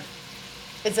done ever.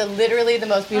 It's literally the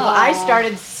most beautiful. I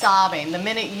started sobbing the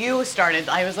minute you started.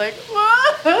 I was like,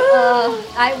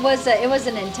 It was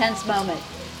an intense moment.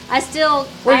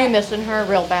 Were you missing her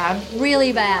real bad?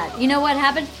 Really bad. You know what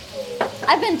happened?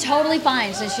 I've been totally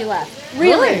fine since she left.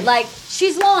 Really? Like,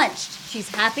 she's launched. She's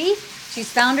happy.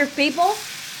 She's found her people.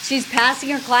 She's passing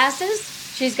her classes.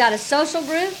 She's got a social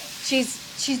group.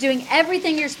 She's doing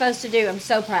everything you're supposed to do. I'm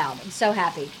so proud. I'm so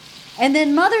happy. And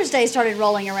then Mother's Day started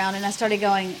rolling around, and I started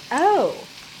going, oh,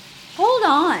 hold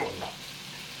on.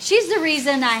 She's the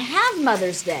reason I have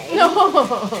Mother's Day.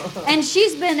 And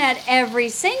she's been at every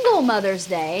single Mother's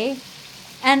Day,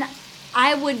 and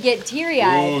I would get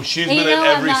teary-eyed. Ooh, she's been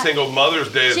at every single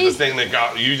Mother's Day is the thing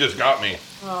that you just got me.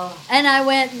 And I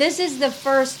went, this is the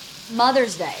first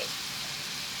Mother's Day.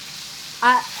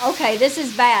 Okay, this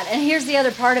is bad. And here's the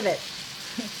other part of it.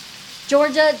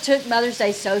 Georgia took Mother's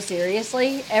Day so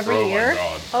seriously every year. My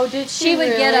God. Oh, did She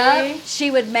would get up,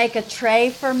 she would make a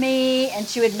tray for me, and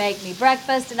she would make me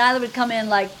breakfast, and I would come in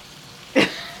like,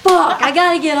 fuck, I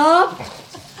gotta get up.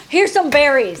 Here's some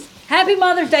berries. Happy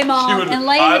Mother's Day, Mom, and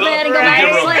lay in the bed and go back to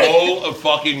give her sleep. a bowl of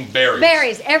fucking berries.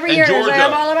 Berries, every year.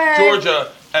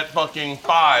 Georgia at fucking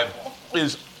 5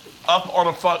 is up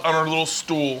on her little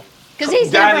stool. Because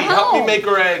he's Daddy, never help home. me make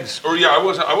her eggs. Or I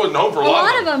wasn't home for a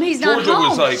lot of them. He's not Georgia home.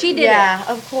 was like, She did Yeah, it.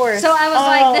 of course. So I was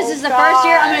like, this is the first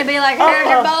year I'm going to be like, here's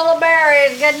your bowl of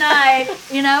berries. Good night.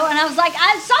 And I was like,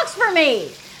 it sucks for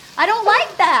me. I don't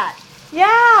like that.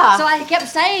 Yeah. So I kept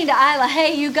saying to Isla,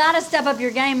 hey, you got to step up your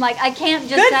game. Like, I can't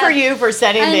just Good for you for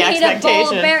setting the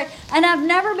expectation. And I've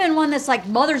never been one that's like,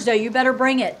 Mother's Day, you better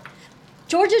bring it.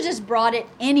 Georgia just brought it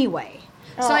anyway.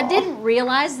 So I didn't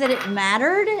realize that it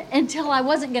mattered until I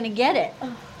wasn't going to get it.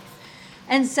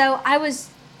 And so I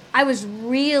was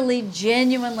really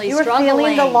genuinely struggling. You were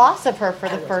feeling the loss of her for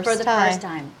the first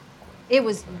time. It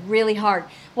was really hard.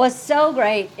 What's so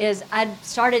great is I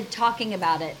started talking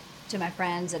about it to my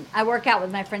friends, and I work out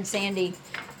with my friend Sandy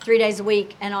 3 days a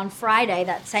week, and on Friday,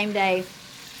 that same day,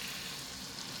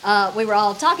 we were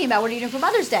all talking about, what are you doing for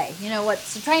Mother's Day?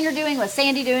 What's the trainer doing? What's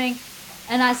Sandy doing?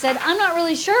 And I said, I'm not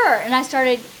really sure. And I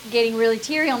started getting really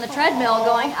teary on the treadmill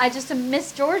going, I just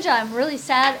miss Georgia. I'm really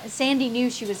sad. Sandy knew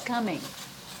she was coming.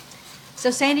 So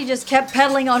Sandy just kept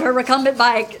pedaling on her recumbent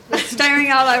bike, staring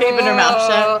out like, Keeping her mouth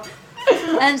shut.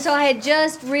 And so I had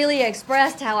just really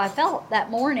expressed how I felt that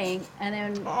morning. And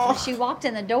then when she walked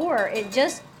in the door,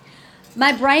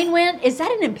 my brain went, is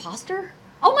that an imposter?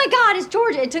 Oh my God, it's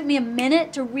Georgia. It took me a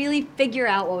minute to really figure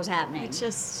out what was happening.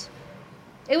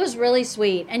 It was really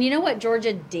sweet. And you know what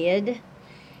Georgia did?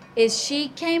 Is she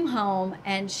came home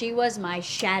and she was my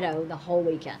shadow the whole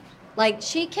weekend. Like,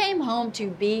 she came home to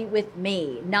be with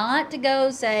me, not to go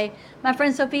say, my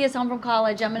friend Sophia's home from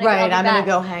college, I'm going to go Right, I'm going back.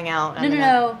 to go hang out.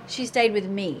 No. She stayed with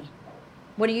me.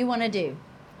 What do you want to do?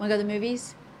 Want to go to the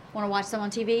movies? Want to watch some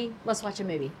on TV? Let's watch a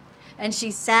movie. And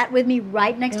she sat with me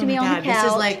right next to me on the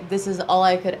couch. This is all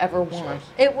I could ever want.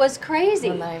 It was crazy.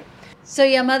 One night. So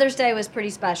yeah, Mother's Day was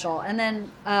pretty special. And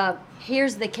then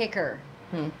here's the kicker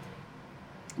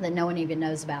that no one even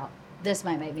knows about. This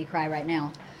might make me cry right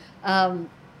now. I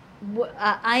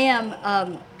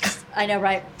know,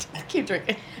 right? Keep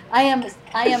drinking. I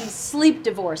am sleep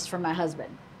divorced from my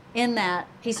husband. In that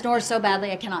he snores so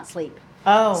badly I cannot sleep.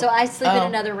 Oh. So I sleep in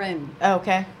another room.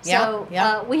 Okay. So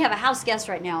Yeah. we have a house guest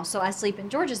right now. So I sleep in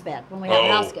George's bed when we have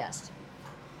a house guest.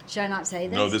 Should I not say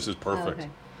this? No, this is perfect.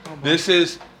 Oh, okay. This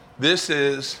is,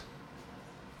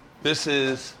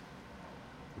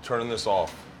 I'm turning this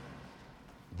off.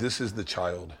 This is the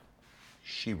child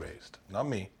she raised, not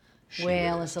me. She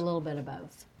Well, raised. it's a little bit of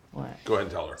both. What? Go ahead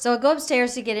and tell her. So I go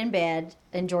upstairs to get in bed,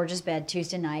 in Georgia's bed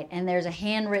Tuesday night, and there's a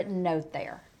handwritten note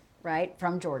there, right,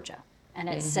 from Georgia. And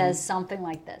it says something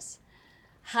like this.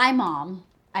 Hi, Mom.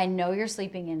 I know you're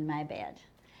sleeping in my bed.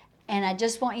 And I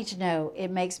just want you to know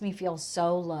it makes me feel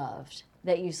so loved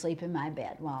that you sleep in my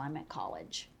bed while I'm at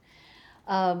college.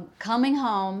 Coming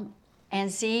home and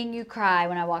seeing you cry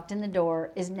when I walked in the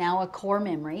door is now a core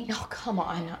memory. Oh, come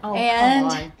on. Oh, And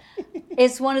come on.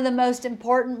 it's one of the most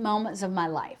important moments of my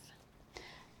life.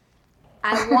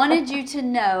 I wanted you to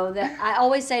know that I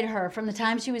always say to her, from the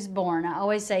time she was born, I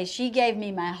always say, she gave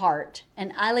me my heart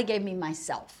and Isla gave me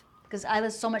myself. Because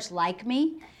Isla's so much like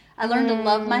me. I learned to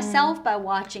love myself by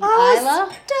watching Isla.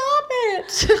 Stop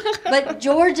it. But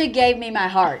Georgia gave me my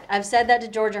heart. I've said that to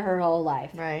Georgia her whole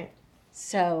life. Right.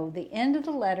 So the end of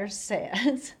the letter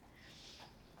says,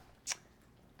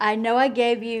 I know I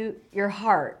gave you your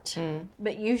heart,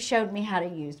 but you showed me how to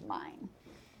use mine.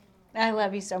 I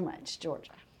love you so much,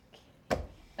 Georgia.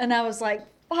 And I was like,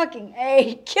 fucking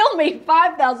A, kill me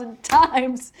 5,000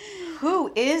 times.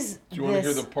 Who is Do you want to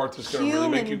hear the part that's going to really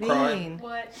make you cry?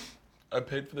 What? I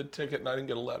paid for the ticket and I didn't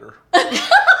get a letter. I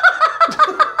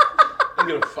didn't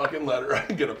get a fucking letter. I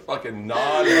didn't get a fucking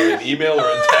nod or an email or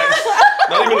a text.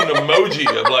 Not even an emoji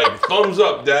of like, thumbs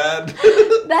up, Dad.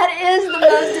 That is the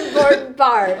most important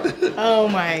part. Oh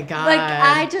my God. Like,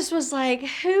 I just was like,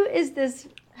 who is this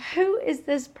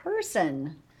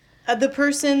person? The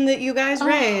person that you guys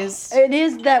raised. It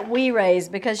is that we raised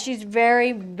because she's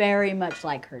very, very much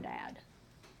like her dad.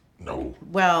 No.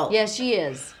 Well, Yeah, she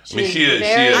is. I mean, she is,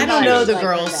 very she is, I don't she know is. the like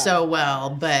her girls dad. so well,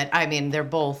 but I mean, they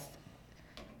both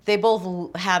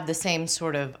have the same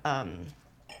sort of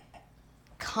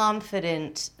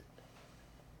confident.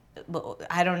 Well,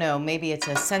 I don't know. Maybe it's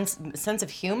a sense of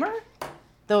humor.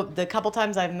 The couple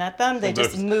times I've met them, they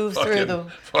just move through the.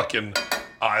 Fucking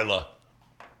Isla.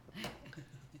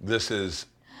 This is.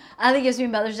 Isla gives me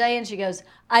Mother's Day and she goes,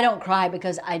 I don't cry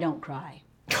because I don't cry.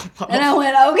 And I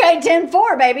went, okay,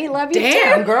 10-4, baby. Love you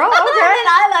Damn, too. girl, And okay.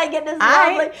 I like it. This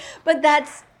I- lovely. But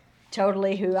that's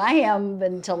totally who I am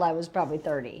until I was probably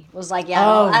 30. Was like, yeah,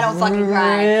 I don't fucking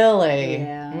cry. Really?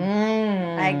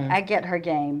 Yeah. I get her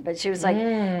game. But she was like,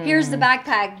 here's the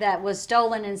backpack that was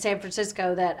stolen in San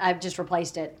Francisco that I've just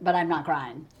replaced it, but I'm not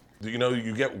crying. You know,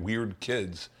 you get weird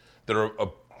kids that are a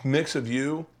mix of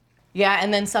you. Yeah,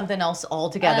 and then something else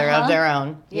altogether of their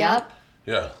own. Yep.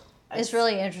 Yeah. It's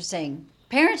really interesting.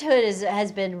 Parenthood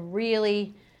has been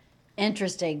really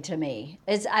interesting to me.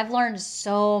 I've learned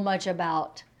so much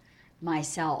about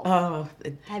myself. Oh,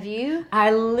 Have you?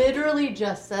 I literally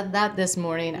just said that this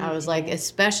morning. I was like,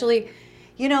 especially,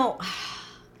 you know,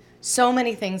 so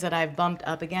many things that I've bumped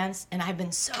up against, and I've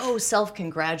been so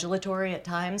self-congratulatory at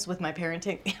times with my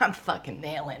parenting. I'm fucking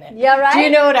nailing it. Yeah, right? Do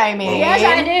you know what I mean? Yes,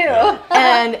 I do.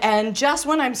 And just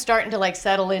when I'm starting to like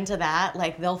settle into that,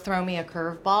 like they'll throw me a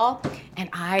curveball, and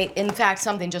in fact,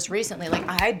 something just recently, like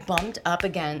I bumped up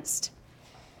against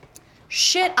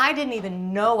shit I didn't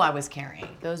even know I was carrying.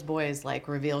 Those boys like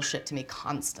reveal shit to me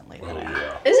constantly. Oh,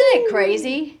 yeah. Isn't it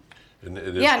crazy? And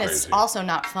it is Yeah, and crazy. it's also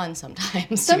not fun sometimes. to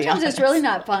be Sometimes it's honest. really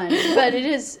not fun, but it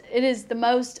is the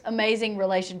most amazing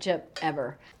relationship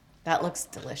ever. That looks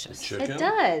delicious. Chicken? It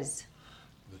does.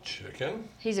 The chicken?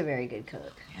 He's a very good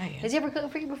cook. Yeah, he is. Has he ever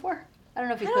cooked for you before? I don't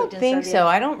know if he I cooked don't and think served so. you.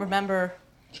 I don't remember.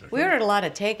 We ordered a lot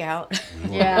of takeout.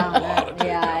 Yeah,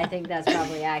 yeah, I think that's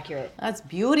probably accurate. That's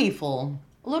beautiful.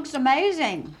 Looks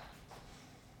amazing.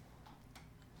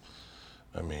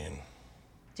 I mean,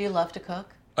 Do you love to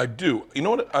cook? I do. You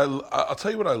know what? I'll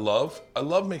tell you what I love. I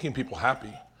love making people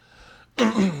happy.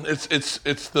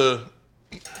 It's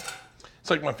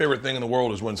like my favorite thing in the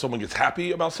world is when someone gets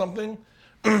happy about something.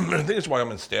 I think it's why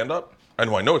I'm in stand-up. I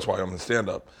know it's why I'm in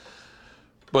stand-up.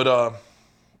 But I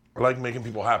like making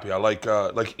people happy. I like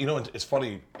it's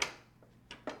funny.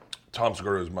 Tom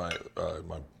Segura is my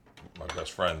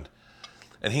best friend,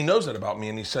 and he knows that about me.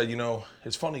 And he said,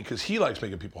 it's funny because he likes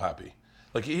making people happy.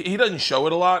 Like he doesn't show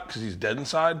it a lot because he's dead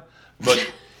inside,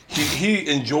 but he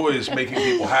enjoys making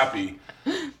people happy.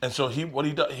 And so he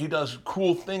does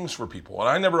cool things for people. And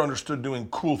I never understood doing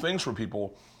cool things for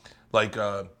people. Like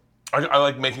I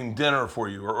like making dinner for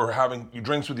you or having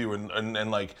drinks with you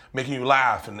and like making you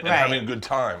laugh and having a good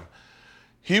time.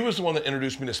 He was the one that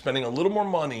introduced me to spending a little more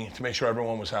money to make sure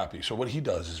everyone was happy. So what he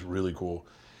does is really cool.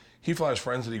 He flies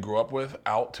friends that he grew up with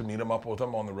out to meet him up with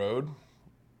him on the road.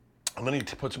 And then he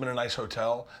puts them in a nice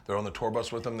hotel. They're on the tour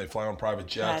bus with him. They fly on private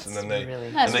jets, and then they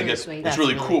get. sweet. It's That's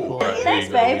really really cool. cool. Right, Thanks,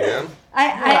 there you go, babe. Leanne.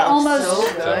 I almost. So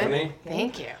good. Stephanie.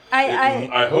 Thank you.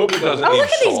 I hope it doesn't Oh, need look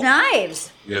at these salt.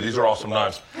 knives. Yeah, these are awesome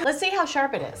knives. Let's see how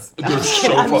sharp it is. They're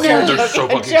so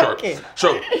fucking sharp.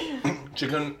 So,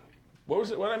 chicken. What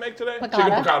was it? What did I make today?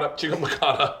 Piccata. Chicken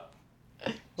piccata.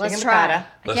 Let's Chicken try. piccata.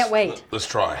 I can't wait. Let's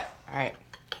try. All right.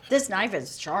 This knife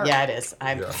is sharp. Yeah, it is.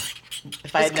 Yeah.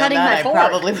 If I had known cutting that, my I fork.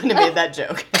 probably wouldn't have made that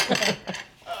joke.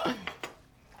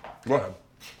 Go ahead.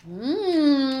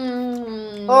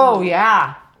 Mmm. Oh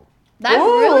yeah. That's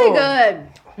Ooh. really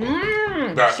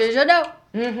good. That's Shishido.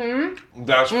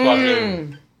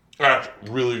 fucking. That's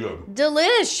really good.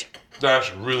 Delish.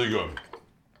 That's really good.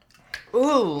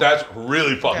 Ooh. That's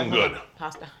really fucking good.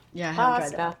 Pasta. Yeah, I haven't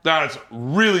tried that. That's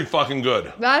really fucking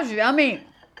good. That's yummy.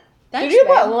 Thanks, Did you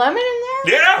babe. put lemon in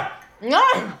there? Yeah, No.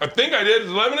 I think I did.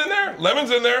 Is lemon in there?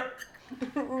 Lemon's in there.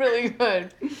 Really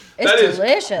good. It's That is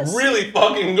delicious. really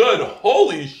fucking good.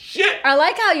 Holy shit. I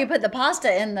like how you put the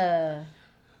pasta in the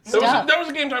stuff. That was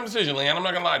a game time decision, Leanne. I'm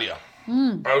not gonna lie to you.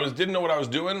 I didn't know what I was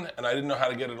doing, and I didn't know how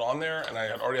to get it on there, and I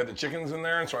had already had the chickens in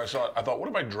there, and so I thought, what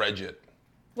if I dredge it?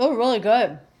 Oh, really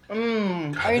good. God,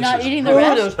 Are you this not is eating the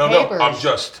really- rest? No, Capers. I'm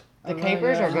just. The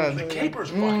capers are good. The capers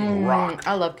fucking rock.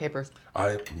 I love capers.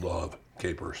 I love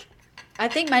capers. I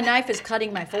think my knife is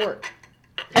cutting my fork.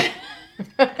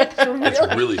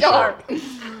 It's really sharp.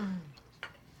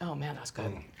 Oh man, that's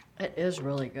good. It is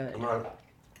really good. And I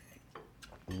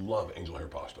love angel hair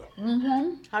pasta.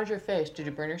 How's your face? Did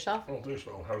you burn yourself? I don't think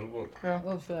so. How's it look? Yeah.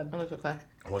 Oh, good. It looks okay.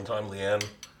 One time, Leanne,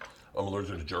 I'm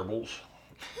allergic to gerbils.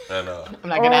 And I'm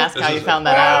not gonna ask This how you is found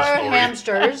a that bad out. story.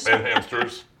 Hamsters. and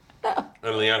hamsters.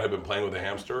 And Leanne had been playing with a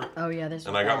hamster. Oh yeah, this.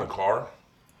 And I got in the car.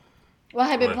 Well,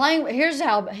 I've been playing. Here's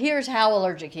how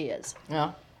allergic he is.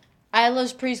 Yeah.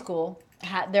 Isla's preschool,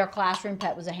 their classroom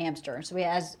pet was a hamster, so we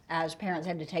as parents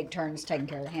had to take turns taking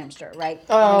care of the hamster, right?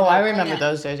 Oh, I clean remember it.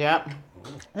 those days. Yeah.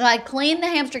 And I cleaned the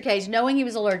hamster cage, knowing he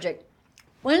was allergic.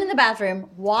 Went in the bathroom,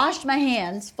 washed my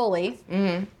hands fully.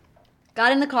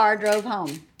 Got in the car, drove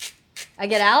home. I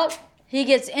get out. He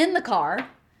gets in the car,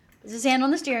 puts his hand on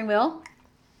the steering wheel,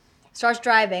 starts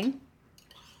driving,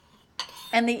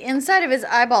 and the inside of his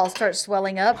eyeball starts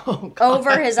swelling up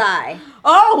over his eye.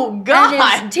 Oh And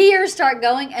God. his tears start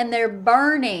going, and they're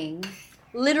burning,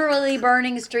 literally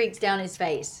burning streaks down his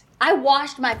face. I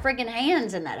washed my freaking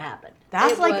hands, and that happened.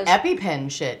 That's It like was-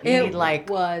 EpiPen shit. You It need like.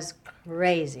 was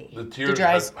crazy. The tears your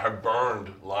eyes- have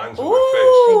burned lines in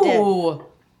my They did. Ooh.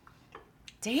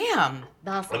 Damn.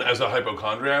 That's face. And as a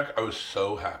hypochondriac, I was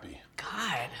so happy.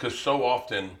 God. Because so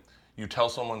often you tell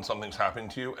someone something's happening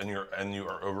to you and you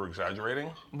are over exaggerating.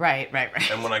 Right.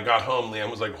 And when I got home, Leanne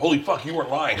was like, holy fuck, you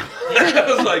weren't lying. I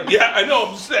was like, yeah, I know,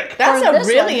 I'm sick. That's For a this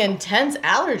really one- intense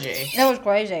allergy. It was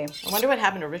crazy. I wonder what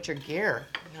happened to Richard Gere.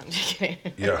 No, I'm just kidding.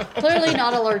 Yeah. Clearly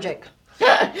not allergic.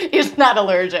 He's not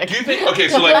allergic. Do you think, okay,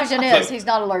 so The like, conclusion is he's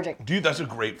not allergic. dude, that's a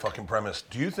great fucking premise.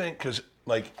 Do you think, because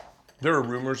like, there are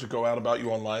rumors that go out about you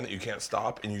online that you can't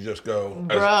stop and you just go,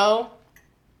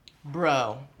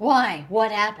 Bro. Why?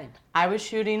 What happened? I was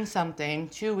shooting something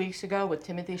 2 weeks ago with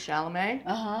Timothy Chalamet.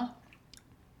 Uh-huh.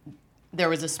 There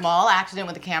was a small accident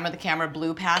with the camera. The camera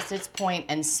blew past its point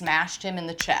and smashed him in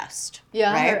the chest.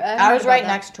 Yeah, I right? heard I was about right that.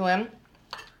 next to him.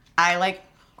 I like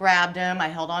grabbed him. I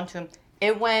held on to him.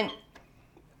 It went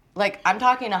like I'm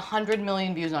talking 100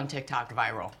 million views on TikTok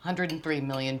viral. 103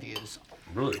 million views.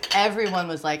 really? Everyone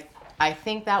was like, I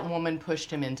think that woman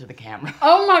pushed him into the camera.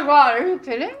 Oh my God, are you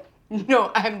kidding?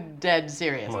 No, I'm dead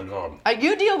serious. Oh my God.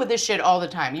 You deal with this shit all the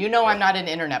time. You know I'm not an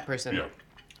internet person. Yeah.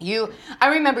 I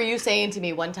remember you saying to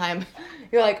me one time,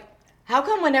 you're like, how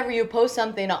come whenever you post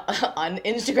something on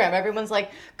Instagram, everyone's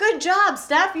like, good job,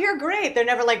 Steph, you're great. They're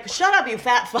never like, shut up, you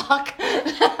fat fuck.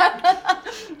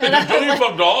 Don't you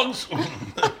fuck dogs?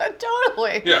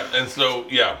 Totally. Yeah, and so,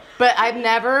 yeah. But I've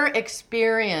never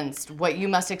experienced what you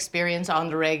must experience on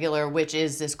the regular, which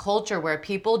is this culture where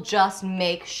people just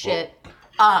make shit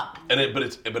up. And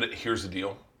here's the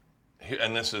deal.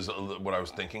 And this is what I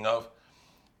was thinking of,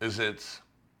 is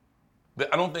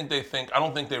I don't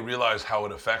think they realize how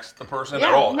it affects the person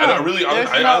at all. No, and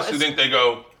I honestly think they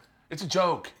go, it's a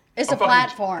joke. It's a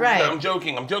platform. Right. I'm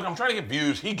joking. I'm trying to get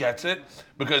views. He gets it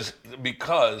because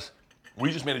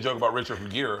we just made a joke about Richard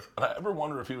Gere, and I ever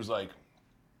wonder if he was like,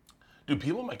 dude,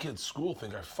 people in my kid's school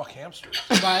think I fuck hamsters.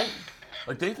 Right.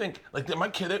 Like they think, my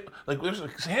kid, there's a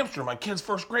hamster in my kid's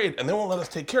first grade, and they won't let us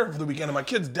take care of it for the weekend, and my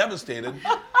kid's devastated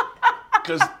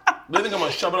because they think I'm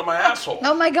gonna shove it up my asshole.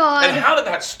 Oh my God. And how did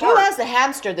that start? Who has the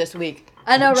hamster this week?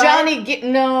 I know, right? Johnny,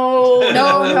 no.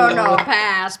 No.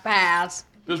 Pass.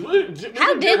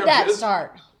 How did that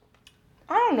start?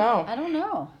 I don't know. I don't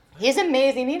know. He's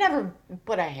amazing. He never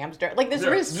put a hamster. Like, this is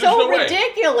There's so no way.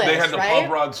 ridiculous, They had the right?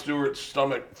 pub Rod Stewart's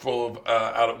stomach full of,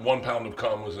 out of 1 pound of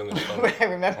cum was in his stomach. I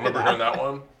remember that. hearing that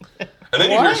one. And then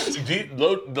What? you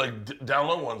hear down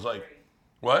low ones like,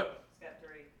 what? He's got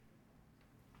 3.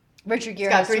 Richard Gere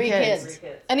got has 3 3 kids.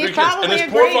 kids. And he's 3 kids. probably And his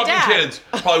a poor great fucking dad. kids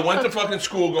probably went to fucking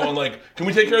school going like, can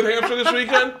we take care of the hamster this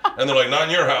weekend? And they're like, not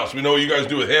in your house. We know what you guys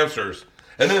do with hamsters.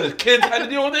 And then his kids had to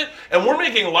deal with it, and we're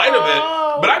making light of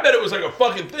it. But I bet it was like a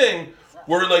fucking thing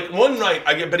where like one night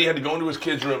I bet he had to go into his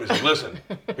kid's room and say, listen,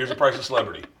 here's the price of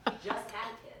celebrity. Just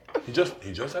had a kid.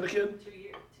 He just had a kid? 2,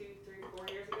 3, 4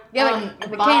 years ago. Yeah,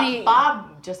 but Bob, can he?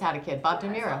 Bob just had a kid. Bob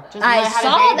DeMuro. Just I had a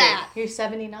saw baby. that. He's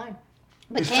 79.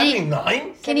 But He's can he?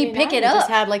 79? Can he pick it He up? just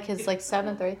had like his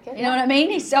 7th or 8th kid. You know what I mean?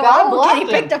 He's so God old. Can he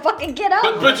bless him. pick the fucking kid up?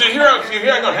 But you hear,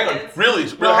 hang on. Really,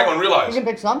 hang on, realize. You can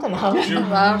pick something up.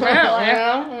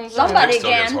 Apparently. Somebody Dick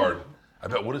still gets can. hard. I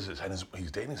bet, what is this? And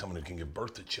he's dating someone who can give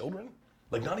birth to children?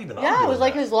 Like, not even Yeah, it was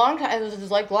like that. his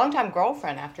longtime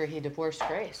girlfriend after he divorced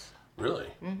Grace. Really?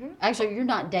 Actually, you're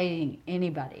not dating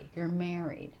anybody. You're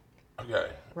married. Okay.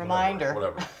 Reminder.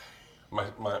 Whatever.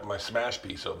 My smash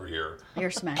piece over here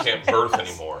You're smashed. can't birth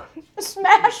anymore. A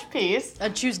smash piece. I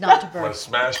choose not to My birth.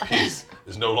 smash piece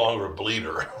is no longer a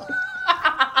bleeder.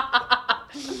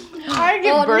 I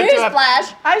give Well, birth to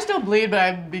newsflash. I still bleed, but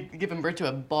I'm giving birth to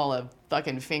a ball of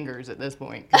fucking fingers at this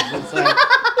point. 'Cause it's like,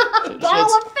 Ball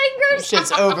of fingers.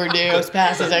 shit's overdue. It's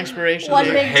past its expiration One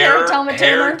date. big teratoma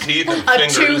hair, tumor. teeth, and A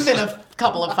fingers. tooth and a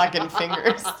couple of fucking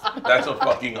fingers. That's a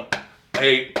fucking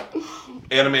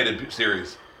animated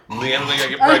series. Leanne and I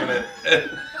get pregnant,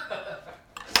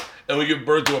 and we give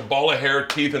birth to a ball of hair,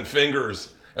 teeth, and fingers,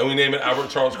 and we name it Albert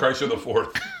Charles Chrysler IV.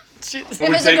 If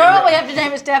it's a girl, we have to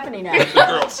name it Stephanie now. It's a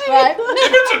girl. Right?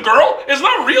 If it's a girl, it's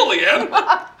not real,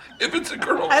 Leanne. If it's a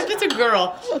girl. If it's a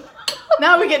girl.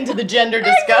 Now we get into the gender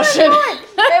discussion. What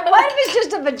if it's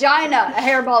just a vagina, a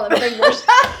hairball, and fingers?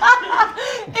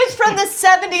 It's from the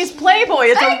 70s Playboy.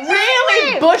 It's a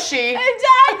really Exactly. bushy,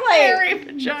 Exactly. hairy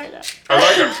vagina.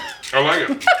 I like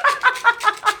it.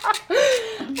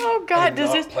 Oh, I God, do does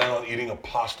not this... plan on eating a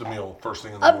pasta meal first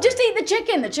thing in the morning. Just eat the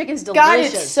chicken. The chicken's God,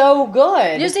 delicious. it's so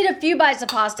good. Just eat a few bites of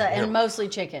pasta and mostly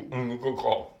chicken. Good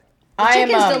call.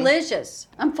 Chicken's delicious.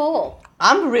 I'm full.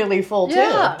 I'm really full, too.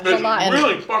 Yeah. It's a It's lot.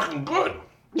 really fucking good.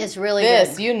 It's really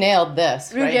This, good. you nailed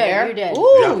this You right did, here. you did.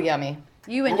 Ooh, Yeah. yummy.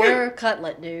 You and Wait. your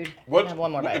cutlet, dude. What? Have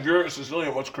one more bite. If you're a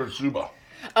Sicilian, what's Kurtzuba?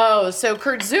 Oh, so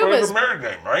Kurt That's Zuba's... a married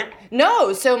name, right?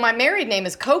 No, so my married name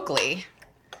is Coakley.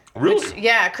 Really?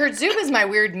 Yeah, Kurt Zuba is my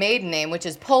weird maiden name, which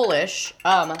is Polish.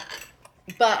 But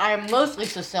I'm mostly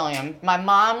Sicilian. My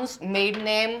mom's maiden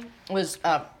name was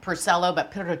Porcello,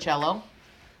 but Piricello.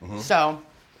 So,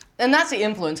 and that's the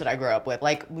influence that I grew up with.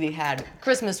 Like, we had,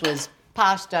 Christmas was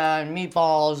pasta and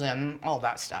meatballs and all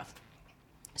that stuff.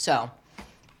 So,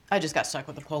 I just got stuck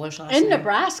with the Polish last In name.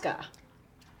 Nebraska.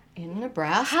 In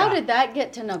Nebraska. How did that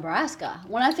get to Nebraska?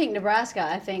 When I think Nebraska,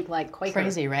 I think like Quaker.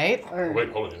 Crazy, right? Or, Wait,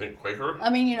 hold on. You think Quaker? I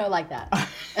mean, you know, like that.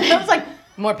 It was like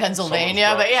more Pennsylvania,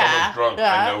 Someone's but yeah. Someone's drunk.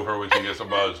 Yeah. I know her when she gets a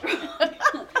buzz.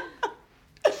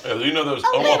 You know those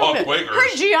A little Omaha bit. Quakers?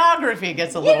 Her geography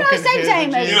gets a little know, same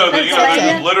confusing. as- You know,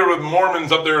 Pennsylvania. it's littered with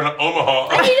Mormons up there in Omaha.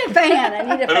 I need a fan. I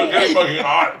need a And it's fan. fucking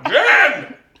hot.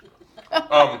 Jen!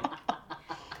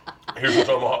 Here's what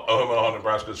Omaha,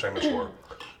 Nebraska is famous for.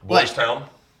 Boys Town.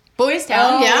 Boys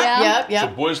Town, Oh, yeah, yeah. yeah. So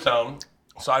Boys Town,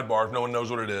 sidebar, if no one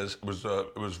knows what it is, it was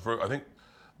for, I think,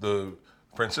 the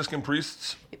Franciscan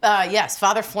priests, Yes,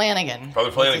 Father Flanagan.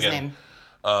 Father That's his Flanagan, name.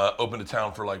 opened a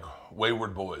town for like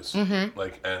wayward boys,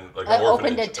 like an opened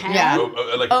orphanage. a town? Yeah.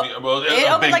 It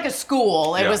opened like a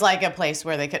school. It Yeah. was like a place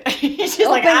where they could. She's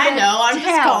like, Opened I a know. I'm just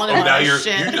town. calling it And now all you this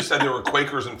shit. just said there were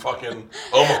Quakers in fucking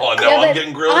Omaha. Now Yeah, I'm but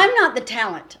getting grilled. I'm not the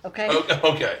talent, okay?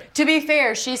 Okay. To be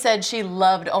fair, she said she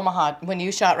loved Omaha when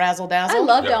you shot Razzle Dazzle. I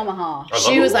loved Yeah. Omaha. I love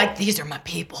She was Omaha. like, these are my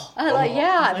people. I like,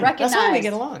 yeah, I recognize. That's why we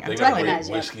get along. They I'm got a telling you. great recognize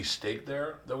it. whiskey steak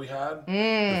there that we had.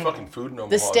 The fucking food in Omaha.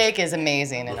 The steak is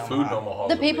amazing in The Omaha. food in Omaha.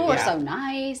 The is people were amazing. so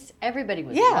nice. Everybody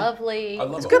was Yeah. lovely. I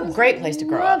love It's a Omaha. good, great place to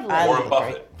grow up. Lovely. I Warren love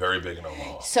it. Buffett, very big in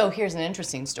Omaha. So here's an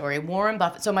interesting story. Warren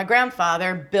Buffett. So my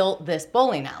grandfather built this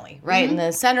bowling alley right in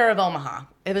the center of Omaha.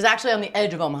 It was actually on the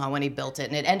edge of Omaha when he built it,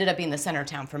 and it ended up being the center of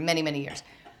town for many, many years.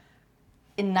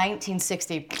 In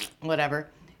 1960, whatever,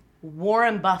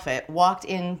 Warren Buffett walked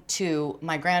into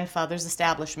my grandfather's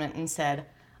establishment and said,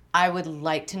 I would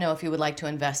like to know if you would like to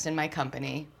invest in my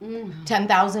company.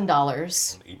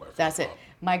 $10,000. Eat my food, That's it. Bob.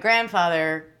 My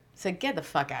grandfather said, get the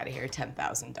fuck out of here,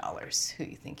 $10,000. Who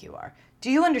you think you are? Do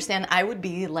you understand? I would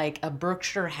be like a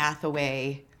Berkshire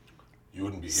Hathaway You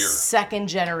wouldn't be here. second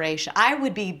generation. I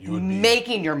would be, would be-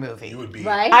 making your movie. You would be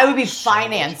Right? I would be so much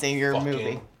financing your fucking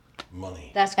movie.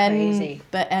 money. That's And, crazy.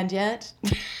 and yet,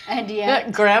 And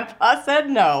yet, Grandpa said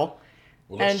no.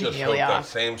 Well, let's and just here hope we are. that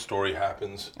same story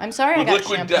happens. I'm sorry I with got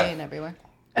Liquid champagne Death. everywhere.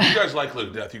 If you guys like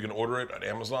Liquid Death, you can order it at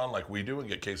Amazon like we do and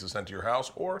get cases sent to your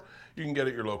house, or you can get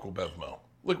it at your local BevMo.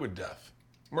 Liquid Death.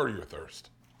 Murder your thirst.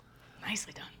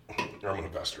 Nicely done. I'm an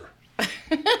investor.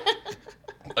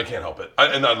 I can't help it.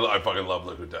 I fucking love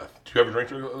Liquid Death. Do you ever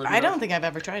drink Liquid Death? I don't think I've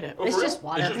ever tried it. Oh, It's for real? just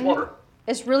water. It's just water.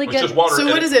 it's really It's good. just water. So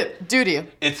and what does it do to you?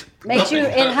 It's Makes you-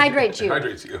 nothing. it hydrates you. It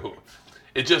hydrates you.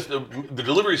 It just the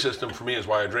delivery system for me is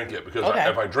why I drink it, because Okay.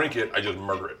 if I drink it, I just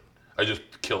murder it. I just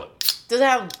kill it. Does it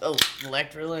have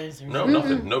electrolytes? Or No,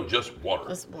 nothing. No, just water.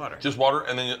 Just water. Just water,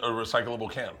 and then a recyclable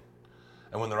can.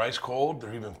 And when they're ice cold,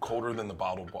 they're even colder than the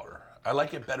bottled water. I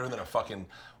like it better than a fucking.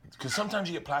 Because sometimes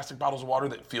you get plastic bottles of water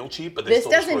that feel cheap, but they This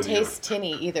still doesn't destroy the taste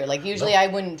tinny either. Like usually I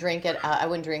wouldn't drink it. I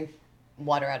wouldn't drink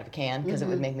water out of a can because it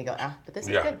would make me go But this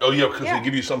is Yeah. good. Oh yeah, because Yeah. they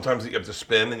give you sometimes you have to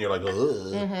spin, and you're like,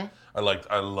 ugh.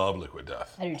 I love Liquid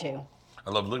Death. I do too. I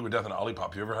love Liquid Death and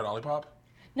Olipop. You ever had Olipop?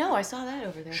 No, I saw that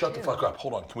over there. Shut the too. fuck up.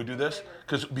 Hold on. Can we do this?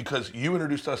 Because you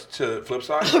introduced us to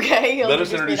Flipside. Okay, you'll Let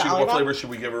us introduce introduce me to you. What Olipop? flavor should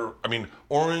we give her? I mean,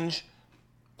 orange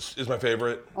is my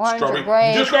favorite. Orange or Strawberry.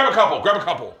 grape. Just grab a couple. Grab a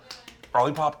couple.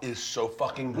 Olipop is so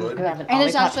fucking good. Have an And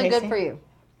it's Olipop also good tasting? for you.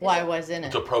 Why was in it?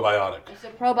 It's a probiotic. It's a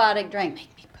probiotic drink.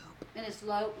 Make me poop. And it's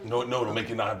low. No, it'll make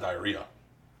you not have diarrhea.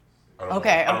 I don't know.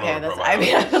 Okay, I don't know okay. what a That's. probiotic I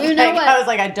mean, is. You know like, what? I was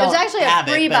like, I don't. It's actually a have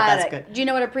it, but that's prebiotic. good. Do you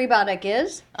know what a prebiotic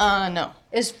is? No.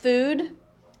 Is food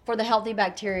for the healthy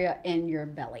bacteria in your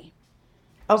belly.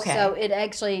 Okay. So it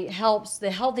actually helps the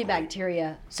healthy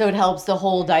bacteria, So it helps the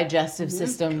whole digestive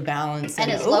system balance. and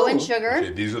it's low in Ooh. sugar,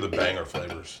 Okay, these are the banger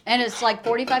flavors. and it's like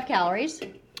 45 calories.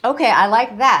 Okay, I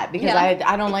like that because Yeah.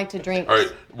 I don't like to drink. All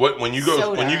right, when you go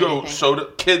Soda or anything. soda,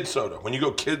 kid soda. When you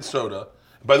go kid soda.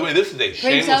 By the way, this is a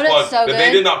shameless soda is plug so that they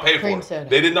good. did not pay Cream for. soda.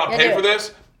 They did not Yeah, pay do for it.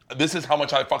 this. This is how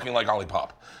much I fucking like Olipop.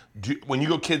 When you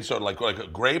go kid soda, like a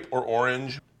grape or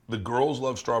orange, the girls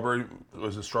love strawberry.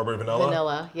 Was it strawberry vanilla?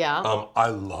 Vanilla, yeah. I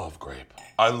love grape.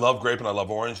 I love grape and I love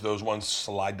orange. Those ones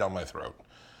slide down my throat.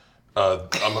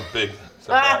 I'm a big. Is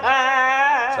that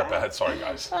bad? Is that bad? Sorry,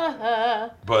 guys.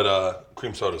 But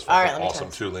cream soda's All right, fucking let me awesome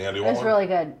try. too. Leanne, do you want It's one? really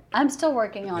good. I'm still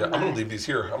working on Yeah, I'm gonna mine. leave these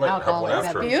here. I might have Alcohol, one is that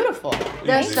after. Beautiful.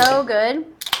 They're Easy. so good.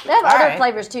 They have All other right.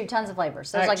 flavors too, tons of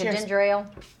flavors. There's All right, like a cheers. ginger ale.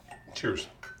 Cheers.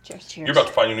 Cheers, cheers. You're about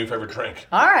to find your new favorite drink.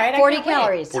 All right. I 40 can't wait.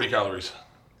 calories. 40 calories.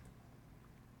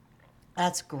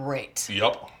 That's great.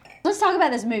 Yup. Let's talk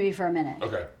about this movie for a minute.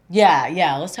 Okay.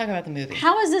 Yeah. Let's talk about the movie.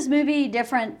 How is this movie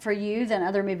different for you than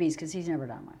other movies? Because he's never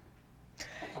done one.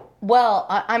 Well,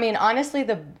 I mean, honestly,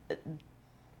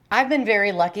 I've been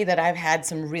very lucky that I've had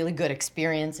some really good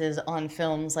experiences on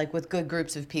films, like with good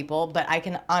groups of people. But I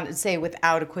can say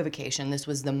without equivocation, this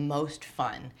was the most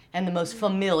fun and the most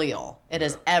familial it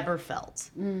has ever felt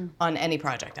on any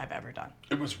project I've ever done.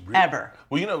 It was really, Ever.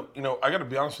 Well, you know, I got to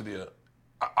be honest with you.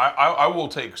 I will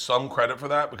take some credit for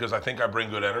that because I think I bring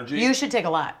good energy. You should take a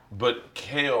lot. But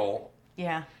Kale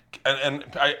Yeah. and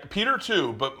Peter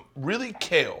too, but really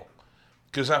Kale,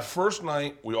 because that first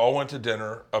night we all went to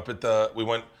dinner up at the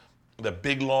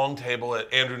big long table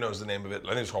at Andrew knows the name of it. I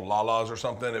think it's called Lala's or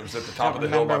something. It was at the top of the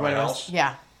hill by my house.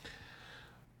 Yeah.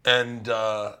 And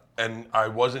I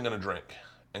wasn't gonna drink.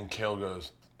 And Kale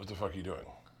goes, "What the fuck are you doing?"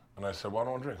 And I said, "Well, I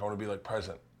don't want to drink. I want to be like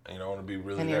present. And, I want to be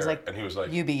really And he there." was like, and he was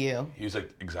like, You be you. He was like,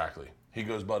 "Exactly." He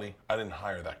goes, "Buddy, I didn't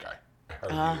hire that guy. I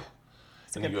hired you."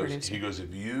 It's a And good producer. he goes,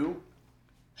 "If you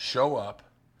show up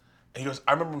And he goes,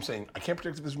 I remember him saying, I can't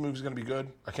predict if this movie's going to be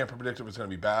good. I can't predict if it's going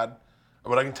to be bad.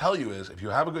 What I can tell you is, if you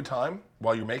have a good time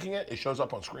while you're making it, it shows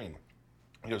up on screen.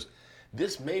 He goes,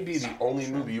 this may be the only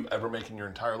movie you ever make in your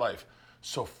entire life,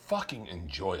 so fucking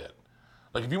enjoy it.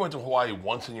 Like, if you went to Hawaii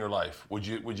once in your life, would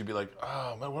you be like,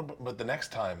 oh, man, but the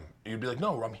next time? You'd be like,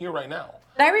 no, I'm here right now.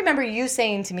 I remember you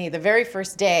saying to me the very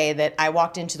first day that I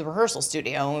walked into the rehearsal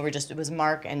studio, and it was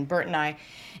Mark and Bert and I,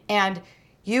 and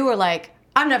you were like,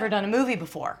 I've never done a movie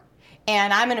before,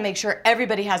 and I'm gonna make sure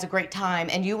everybody has a great time.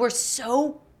 And you were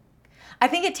so, I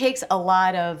think it takes a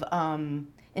lot of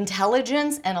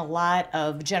intelligence and a lot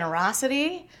of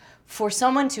generosity for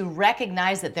someone to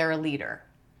recognize that they're a leader.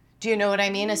 Do you know what I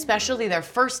mean? Especially their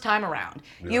first time around.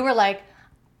 Yeah. You were like,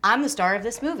 I'm the star of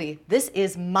this movie. This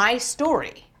is my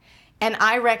story. And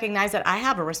I recognize that I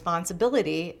have a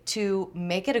responsibility to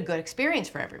make it a good experience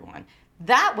for everyone.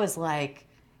 That was like,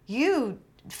 you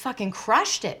fucking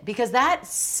crushed it, because that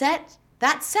set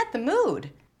the mood.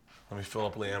 Let me fill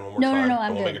up Leanne one more time. No,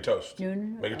 I'm good. Make a toast. No.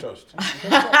 Make a toast.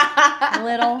 A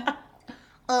little.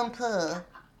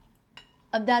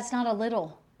 That's not a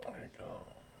little. There you go.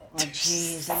 Oh,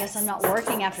 jeez. I guess I'm not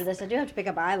working after this. I do have to pick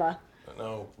up Isla.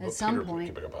 No, at some point.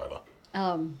 Can pick up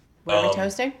Isla. Were we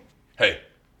toasting? Hey,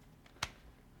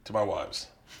 to my wives.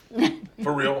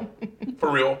 For real.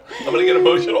 For real. I'm going to get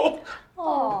emotional.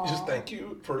 Aww. Just thank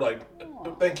you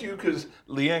thank you, because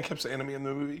Leanne kept saying to me in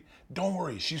the movie, don't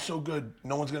worry, she's so good,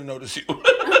 no one's going to notice you.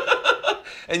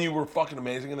 And you were fucking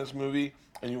amazing in this movie,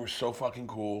 and you were so fucking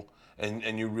cool,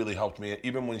 and you really helped me.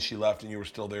 Even when she left and you were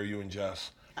still there, you and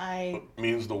Jess. It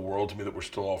means the world to me that we're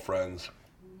still all friends.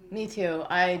 Me too.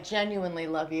 I genuinely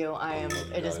love you.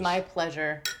 It is my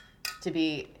pleasure to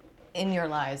be in your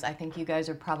lives. I think you guys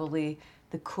are probably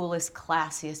the coolest,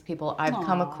 classiest people I've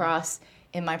come across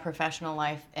in my professional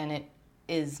life, and it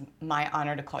is my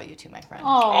honor to call you two my friends.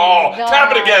 Oh,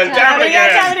 tap it again, tap it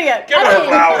again. Give her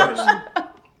flowers.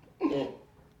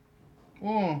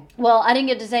 Well, I didn't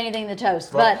get to say anything in the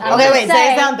toast, but I'm wait,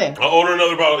 say something. I'll order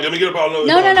another bottle. Let me get a bottle.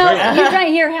 No. You right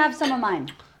here, have some of mine.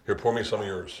 Here, pour me some of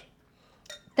yours.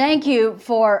 Thank you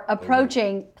for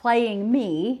playing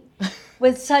me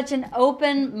with such an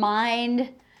open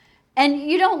mind. And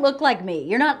you don't look like me.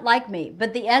 You're not like me,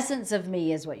 but the essence of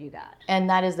me is what you got. And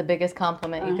that is the biggest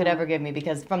compliment you could ever give me,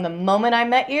 because from the moment I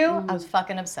met you, I was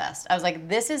fucking obsessed. I was like,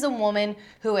 this is a woman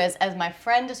who is, as my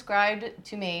friend described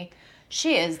to me,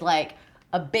 she is like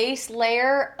a base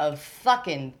layer of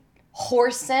fucking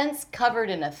horse sense covered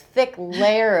in a thick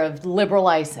layer of liberal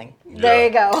icing. Yeah. There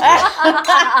you go.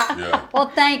 Yeah. Well,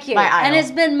 thank you. My idol. And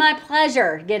it's been my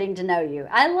pleasure getting to know you.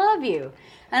 I love you.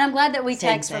 And I'm glad that we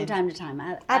text from time to time.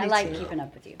 I like keeping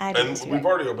up with you. And we've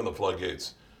already opened the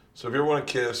floodgates. So if you ever want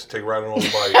to kiss, take a ride on a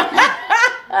bike.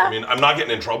 I mean, I'm not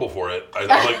getting in trouble for it.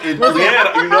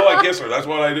 Leanne, you know I kiss her. That's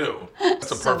what I do.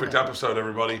 It's a perfect episode,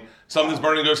 everybody. Something's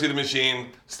burning. Go see The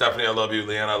Machine. Stephanie, I love you.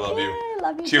 Leanne, I love you. I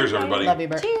love you. Cheers, too, everybody. Love you,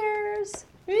 Bert. Cheers.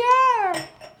 Yeah.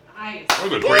 Nice.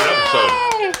 What a great episode.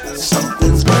 Yay.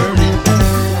 Something's burning.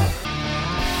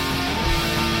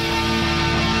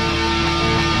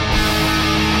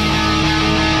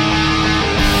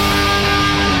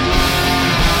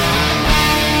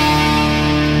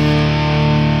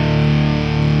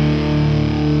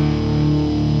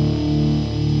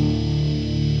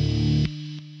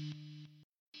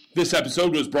 This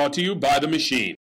episode was brought to you by The Machine.